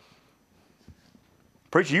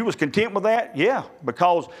 Preacher, you was content with that? Yeah,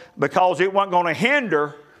 because it wasn't going to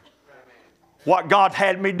hinder what God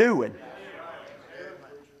had me doing.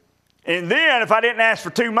 And then, if I didn't ask for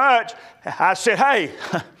too much, I said, hey,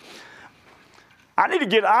 I need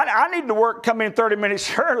to work, come in 30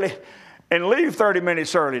 minutes early and leave 30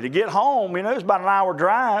 minutes early to get home. It's about an hour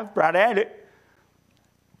drive, right at it.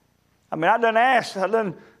 I've been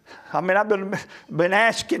asking,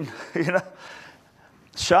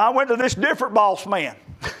 So I went to this different boss man.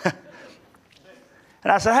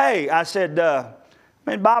 And I said, hey, I'm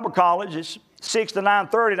in Bible college. It's 6 to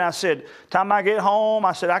 9:30. And I said, time I get home,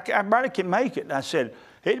 I said, I probably can make it. And I said,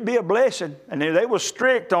 it'd be a blessing. And they were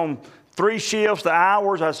strict on 3 shifts, the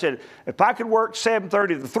hours. I said, if I could work 7:30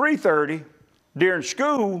 to 3:30 during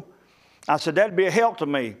school, I said, that'd be a help to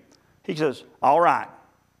me. He says, all right,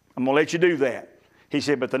 I'm going to let you do that. He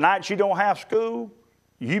said, but the nights you don't have school,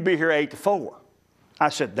 you be here 8 to 4. I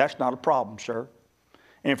said, that's not a problem, sir.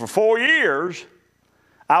 And for 4 years,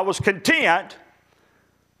 I was content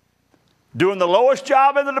doing the lowest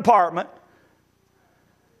job in the department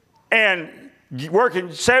and working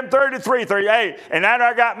 7:30 to 3:30. And after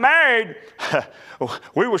I got married,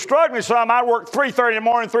 we were struggling some. I worked 3:30 in the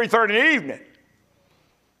morning, 3:30 in the evening.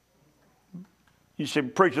 You say,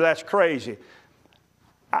 preacher, that's crazy.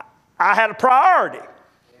 I had a priority.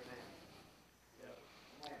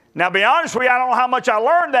 Now, to be honest with you, I don't know how much I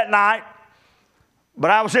learned that night,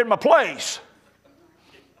 but I was in my place.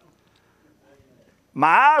 My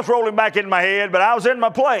eyes rolling back in my head, but I was in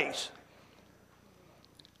my place.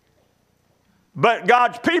 But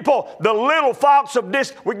God's people, the little fox of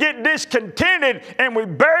this, we get discontented and we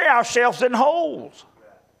bury ourselves in holes.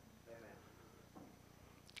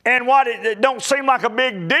 And what it don't seem like a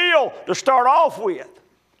big deal to start off with.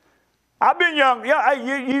 I've been young,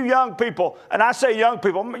 you young people, and I say young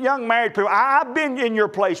people, young married people, I've been in your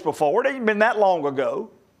place before. It ain't been that long ago.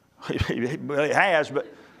 It has,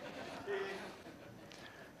 but.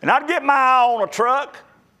 And I'd get my eye on a truck,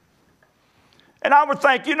 and I would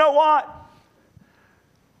think, you know what?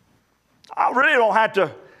 I really don't have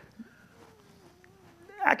to.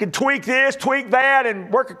 I can tweak this, tweak that,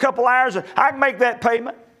 and work a couple hours, and I can make that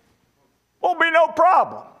payment. Won't be no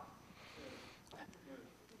problem.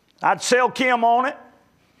 I'd sell Kim on it.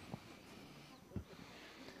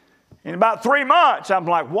 In about 3 months, I'm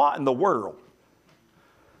like, what in the world?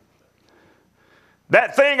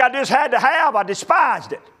 That thing I just had to have, I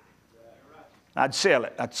despised it. I'd sell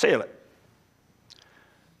it. I'd sell it.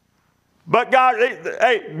 But God,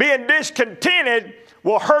 hey, being discontented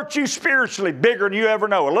will hurt you spiritually bigger than you ever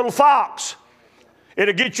know. A little fox.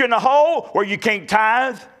 It'll get you in a hole where you can't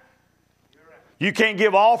tithe. You can't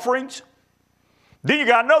give offerings. Then you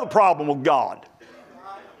got another problem with God.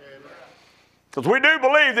 Because we do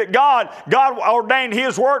believe that God ordained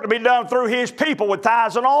His work to be done through His people with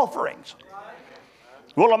tithes and offerings.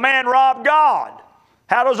 Will a man rob God?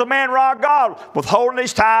 How does a man rob God? Withholding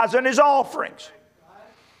his tithes and his offerings.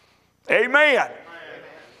 Amen.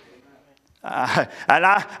 And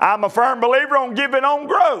I'm a firm believer on giving on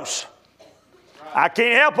gross. I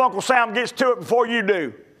can't help Uncle Sam gets to it before you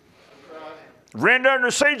do. Render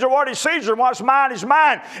unto Caesar what is Caesar, and what's mine is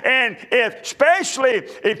mine. And especially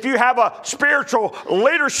if you have a spiritual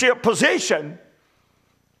leadership position,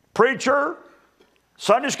 preacher,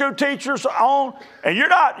 Sunday school teachers on, and you're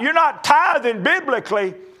not tithing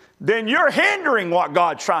biblically, then you're hindering what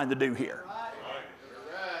God's trying to do here.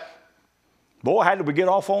 Boy, how did we get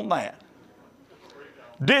off on that?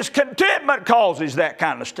 Discontentment causes that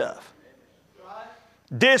kind of stuff.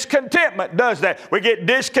 Discontentment does that. We get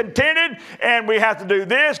discontented and we have to do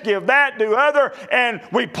this, give that, do other, and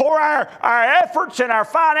we pour our efforts and our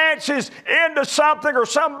finances into something or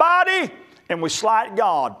somebody, and we slight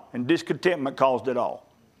God, and discontentment caused it all.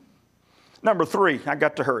 Number 3, I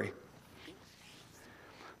got to hurry.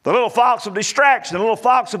 The little fox of distraction, the little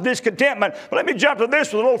fox of discontentment. But let me jump to this,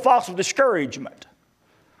 the little fox of discouragement.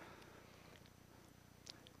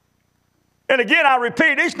 And again, I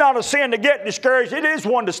repeat, it's not a sin to get discouraged. It is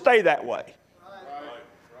one to stay that way.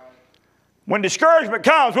 When discouragement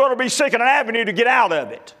comes, we ought to be seeking an avenue to get out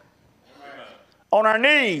of it. On our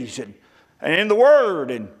knees and in the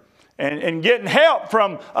Word and getting help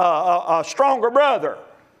from a stronger brother.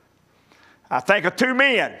 I think of 2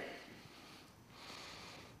 men.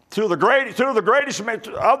 Two of the greatest men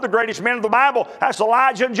of the Bible, that's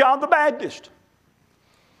Elijah and John the Baptist.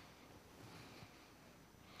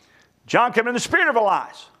 John came in the spirit of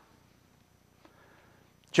Elias.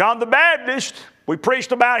 John the Baptist, we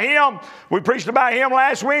preached about him. We preached about him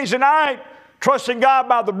last Wednesday night. Trusting God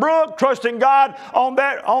by the brook, trusting God on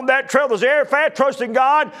that trail of Zarephath, trusting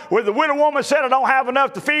God when the widow woman said, I don't have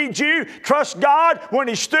enough to feed you. Trust God when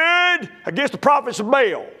he stood against the prophets of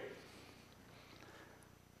Baal.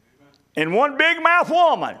 And one big mouth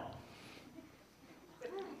woman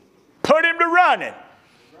put him to running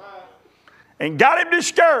and got him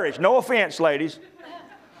discouraged. No offense, ladies.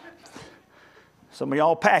 Some of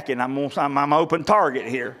y'all packing. I'm open target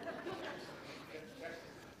here.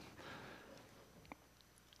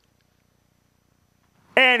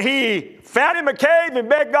 And he found him a cave and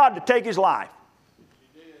begged God to take his life.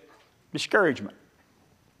 Discouragement.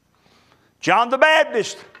 John the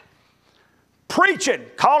Baptist, preaching,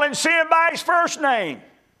 calling sin by his first name,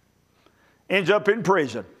 ends up in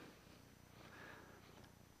prison.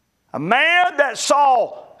 A man that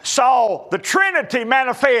saw the Trinity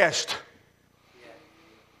manifest.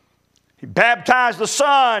 He baptized the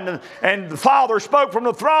Son, and the Father spoke from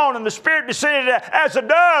the throne, and the Spirit descended as a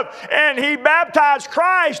dove, and he baptized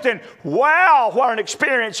Christ, and wow, what an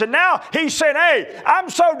experience. And now he said, hey, I'm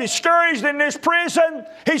so discouraged in this prison.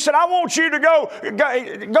 He said, I want you to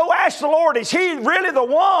go ask the Lord, is he really the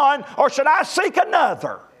one, or should I seek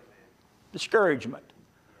another? Discouragement.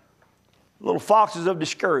 Little foxes of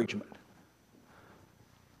discouragement.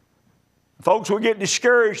 Folks, we get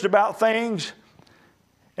discouraged about things.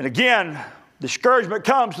 And again, Discouragement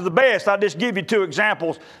comes to the best. I'll just give you 2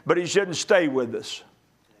 examples, but it shouldn't stay with us.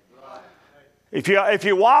 If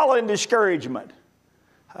you wallow in discouragement,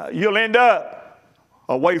 you'll end up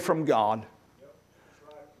away from God.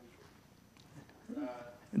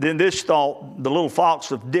 Then this thought, the little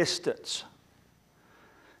fox of distance.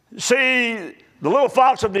 See, the little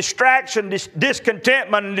fox of distraction,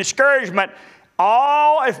 discontentment, and discouragement,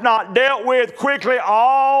 all, if not dealt with quickly,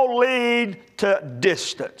 all lead to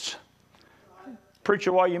distance.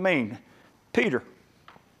 Preacher, what do you mean? Peter.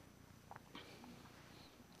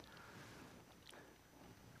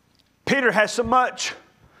 Peter has so much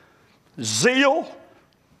zeal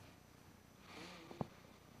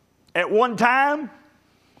at one time.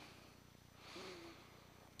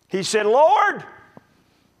 He said, Lord,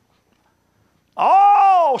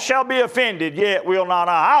 all shall be offended, yet will not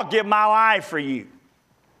I. I'll give my life for you.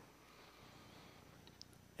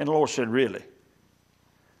 And the Lord said, really?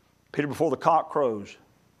 Peter, before the cock crows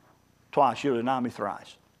twice, you'll deny me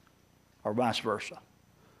thrice. Or vice versa.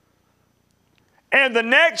 And the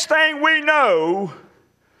next thing we know,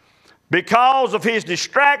 because of his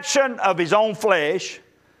distraction of his own flesh,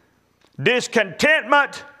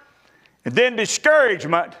 discontentment, and then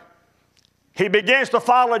discouragement, he begins to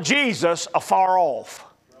follow Jesus afar off.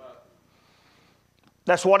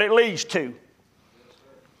 That's what it leads to.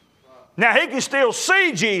 Now, he can still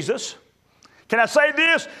see Jesus. Can I say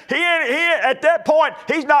this? He at that point,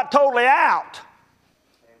 he's not totally out.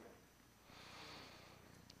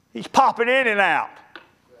 He's popping in and out.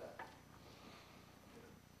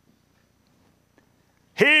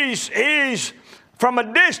 He's from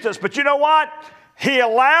a distance, but you know what? He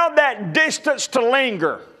allowed that distance to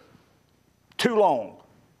linger too long.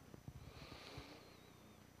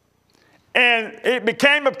 And it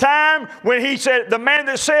became a time when he said, the man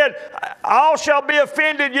that said, all shall be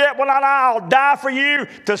offended, yet will not I, I'll die for you,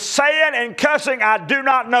 to saying and cussing, I do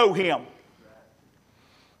not know him.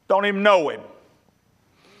 Don't even know him.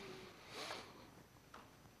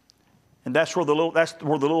 And that's where the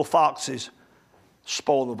little foxes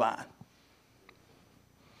spoil the vine.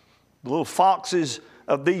 The little foxes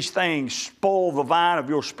of these things spoil the vine of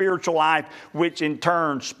your spiritual life, which in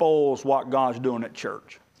turn spoils what God's doing at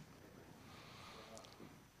church.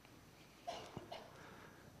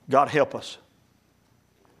 God help us.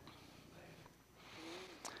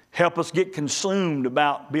 Help us get consumed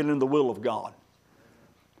about being in the will of God.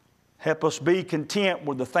 Help us be content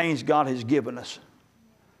with the things God has given us.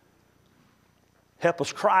 Help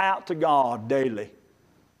us cry out to God daily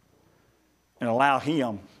and allow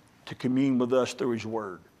Him to commune with us through His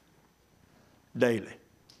Word daily.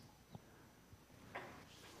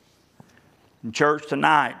 In church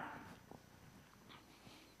tonight,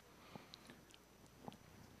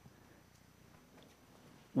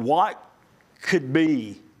 what could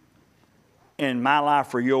be in my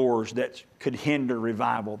life or yours that could hinder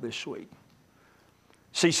revival this week?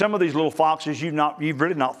 See, some of these little foxes you've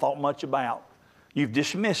really not thought much about. You've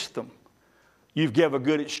dismissed them. You've given a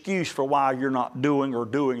good excuse for why you're not doing or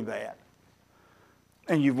doing that.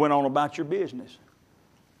 And you've went on about your business.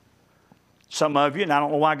 Some of you, and I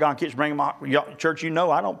don't know why God keeps bringing my church, you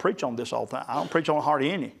know I don't preach on this all the time. I don't preach on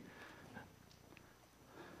hardly any.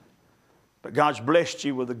 But God's blessed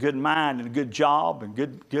you with a good mind and a good job and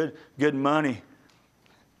good money.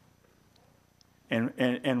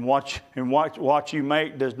 And what you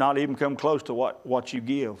make does not even come close to what you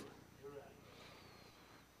give.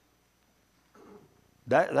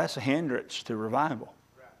 That's a hindrance to revival.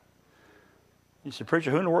 You say,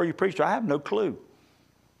 preacher, who in the world you preach to? I have no clue.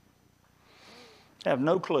 I have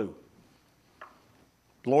no clue.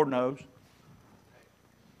 The Lord knows.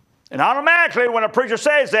 And automatically, when a preacher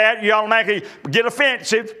says that, you automatically get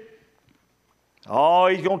offensive. Oh,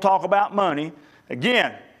 he's going to talk about money.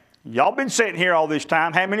 Again, y'all been sitting here all this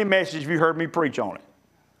time. How many messages have you heard me preach on it?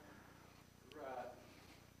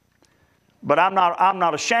 But I'm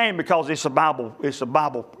not ashamed because it's a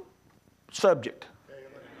Bible subject.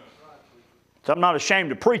 So I'm not ashamed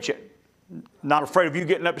to preach it. Not afraid of you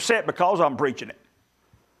getting upset because I'm preaching it.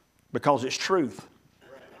 Because it's truth.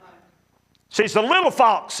 See, it's the little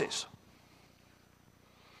foxes.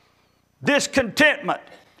 Discontentment,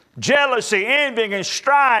 jealousy, envying, and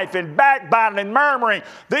strife, and backbiting, and murmuring.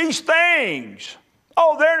 These things.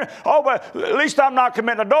 But at least I'm not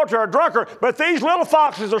committing adultery or a drunkard. But these little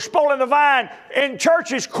foxes are spoiling the vine in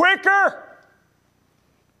churches quicker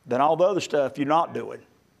than all the other stuff you're not doing.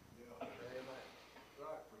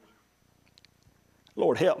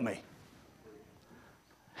 Lord, help me.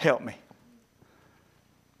 Help me.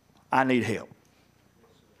 I need help.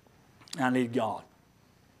 I need God.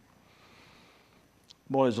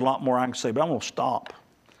 Boy, there's a lot more I can say, but I'm going to stop.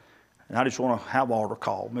 And I just want to have altar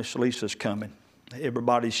call. Miss Lisa's coming.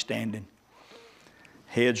 Everybody's standing.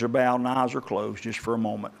 Heads are bowed and eyes are closed just for a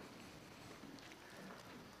moment.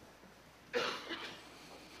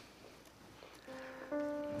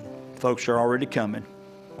 Folks are already coming.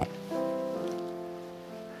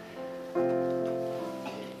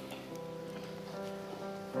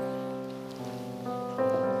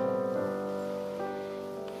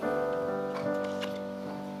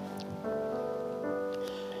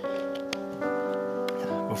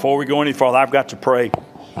 Before we go any farther, I've got to pray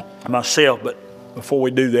myself, but before we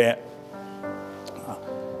do that,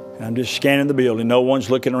 I'm just scanning the building. No one's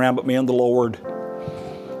looking around but me and the Lord.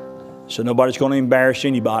 So nobody's going to embarrass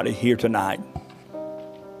anybody here tonight.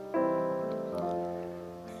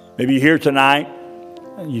 Maybe you're here tonight,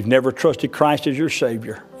 you've never trusted Christ as your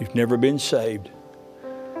Savior. You've never been saved.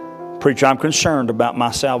 Preacher, I'm concerned about my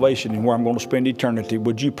salvation and where I'm going to spend eternity.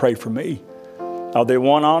 Would you pray for me? Are there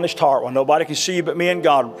one honest heart? Well, nobody can see you but me and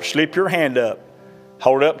God. Slip your hand up.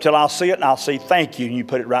 Hold it up until I'll see it, and I'll say thank you, and you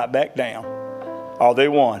put it right back down. Are they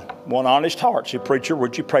one? One honest heart. Say, preacher,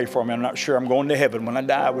 would you pray for me? I'm not sure I'm going to heaven when I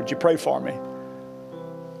die. Would you pray for me?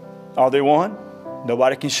 Are they one?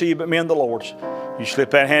 Nobody can see you but me and the Lord. You slip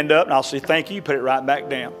that hand up, and I'll say thank you, put it right back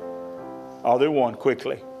down. Are they one?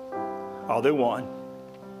 Quickly. Are they one?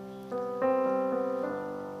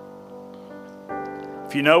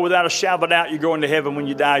 If you know without a shadow of a doubt you're going to heaven when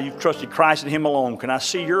you die, you've trusted Christ and Him alone, can I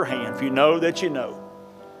see your hand? If you know that you know.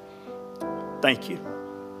 Thank you.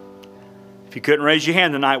 If you couldn't raise your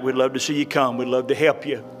hand tonight, we'd love to see you come. We'd love to help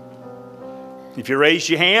you. If you raised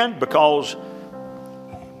your hand because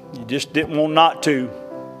you just didn't want not to,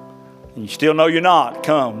 and you still know you're not,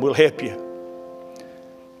 come, we'll help you.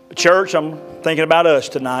 Church, I'm thinking about us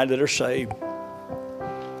tonight that are saved.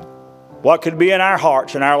 What could be in our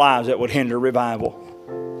hearts and our lives that would hinder revival?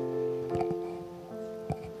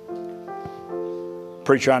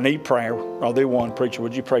 Preacher, I need prayer. Are they one? Preacher,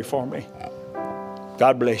 would you pray for me?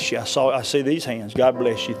 God bless you. I see these hands. God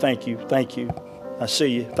bless you. Thank you. Thank you. I see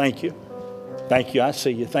you. Thank you. Thank you. I see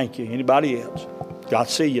you. Thank you. Anybody else? God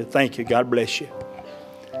see you. Thank you. God bless you.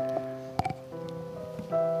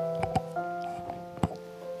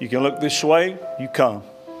 You can look this way. You come.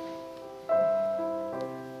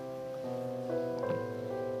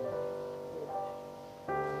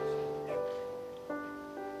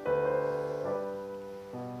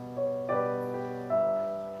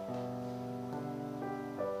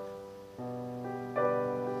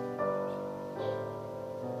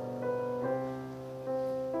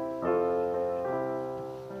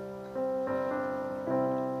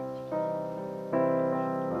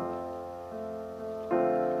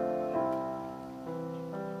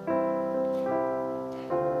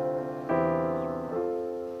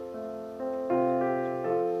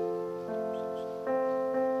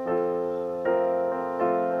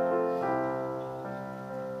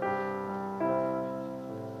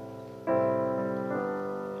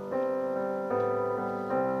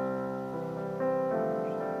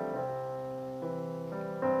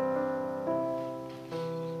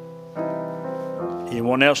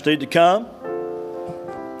 Anyone else need to come?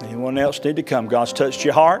 Anyone else need to come? God's touched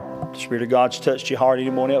your heart. The Spirit of God's touched your heart.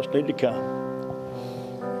 Anyone else need to come?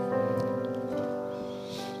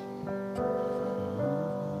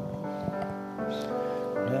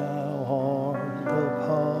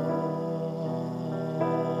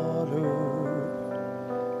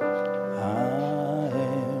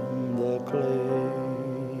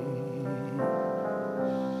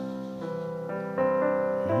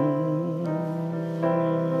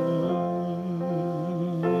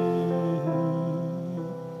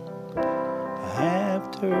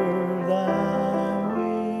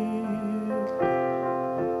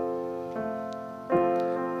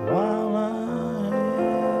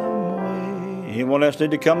 Anyone else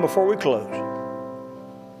need to come before we close?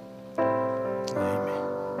 Amen.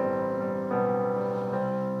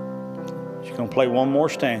 She's going to play one more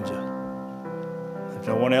stanza. If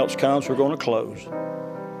no one else comes, we're going to close.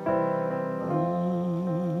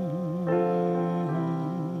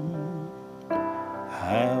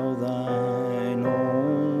 How thine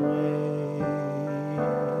own way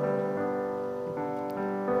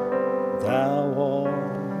thou art.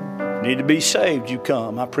 Need to be saved, you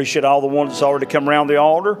come. I appreciate all the ones that's already come around the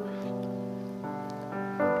altar.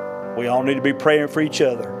 We all need to be praying for each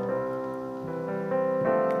other.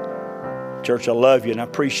 Church, I love you and I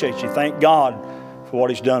appreciate you. Thank God for what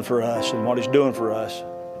He's done for us and what He's doing for us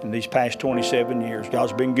in these past 27 years.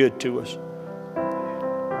 God's been good to us.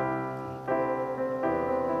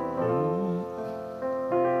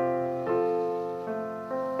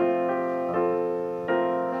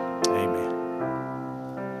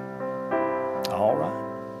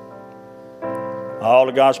 All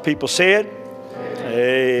of God's people said,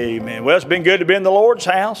 amen. Well, it's been good to be in the Lord's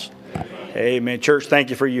house. Amen. Church, thank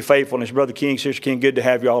you for your faithfulness. Brother King, Sister King, good to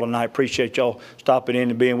have you all tonight. Appreciate y'all stopping in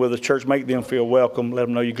and being with us. Church, make them feel welcome. Let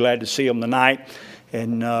them know you're glad to see them tonight.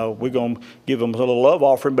 And we're going to give them a little love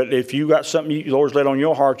offering. But if you got something the Lord's laid on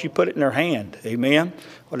your heart, you put it in their hand. Amen.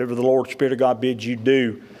 Whatever the Lord, Spirit of God bids you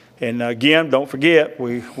do. And again, don't forget,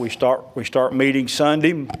 we start meeting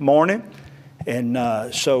Sunday morning.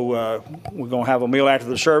 And so we're going to have a meal after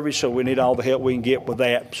the service, so we need all the help we can get with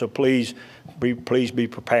that. So please be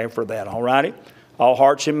prepared for that, all righty? All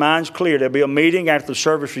hearts and minds clear. There'll be a meeting after the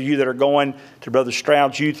service for you that are going to Brother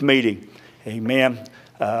Stroud's youth meeting. Amen.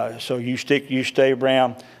 So you stay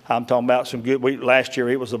around. I'm talking about some good. Last year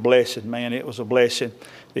it was a blessing, man. It was a blessing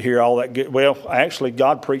to hear all that good. Well, actually,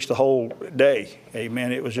 God preached the whole day.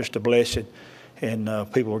 Amen. It was just a blessing, and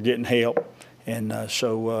people were getting help. And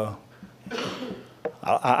so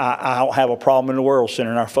I don't have a problem in the world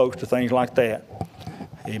sending our folks to things like that.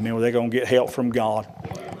 Amen. Where they're going to get help from God.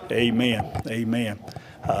 Amen. Amen.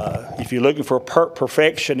 If you're looking for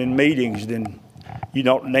perfection in meetings, then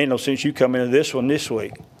there ain't no sense you come into this one this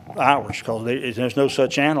week, ours, because there's no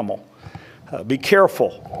such animal. Be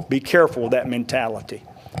careful. Be careful with that mentality.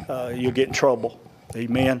 You'll get in trouble.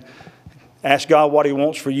 Amen. Ask God what He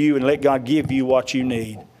wants for you and let God give you what you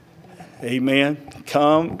need. Amen.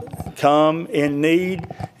 Come in need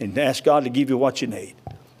and ask God to give you what you need.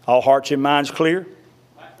 All hearts and minds clear?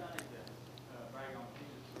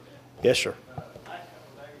 Yes, sir.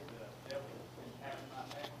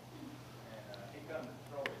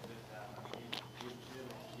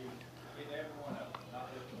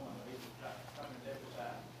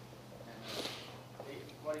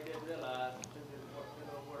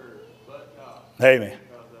 Amen.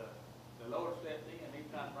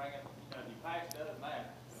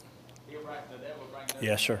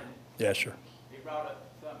 Yes, sir. Yes, sir. He brought up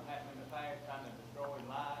something happened in the past, trying to destroy and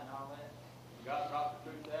lie and all that. God brought the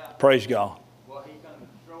truth out. Praise God. Well, He's going to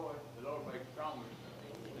destroy it. The Lord makes it stronger.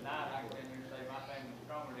 Tonight, I can stand here and say my family is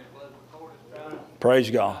stronger than it was before this trial. Praise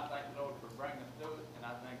God. I thank the Lord for bringing us through it, and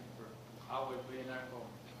I thank Him for always being there for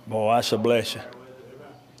me. Boy, that's a blessing.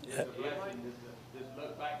 It's a blessing. Just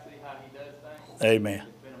look back, see how He does things. Amen.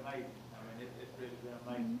 It's been amazing. I mean, it's really been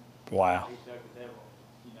amazing. Wow. He took the devil.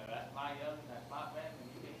 You know, that's my young, that's my family.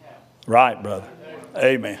 You can't have it. Right, brother.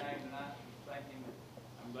 Amen.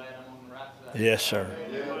 Yes, sir.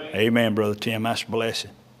 Amen, Brother Tim. That's a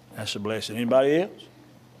blessing. That's a blessing. Anybody else?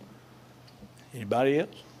 Anybody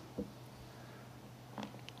else?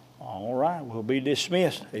 All right. We'll be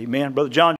dismissed. Amen. Brother John.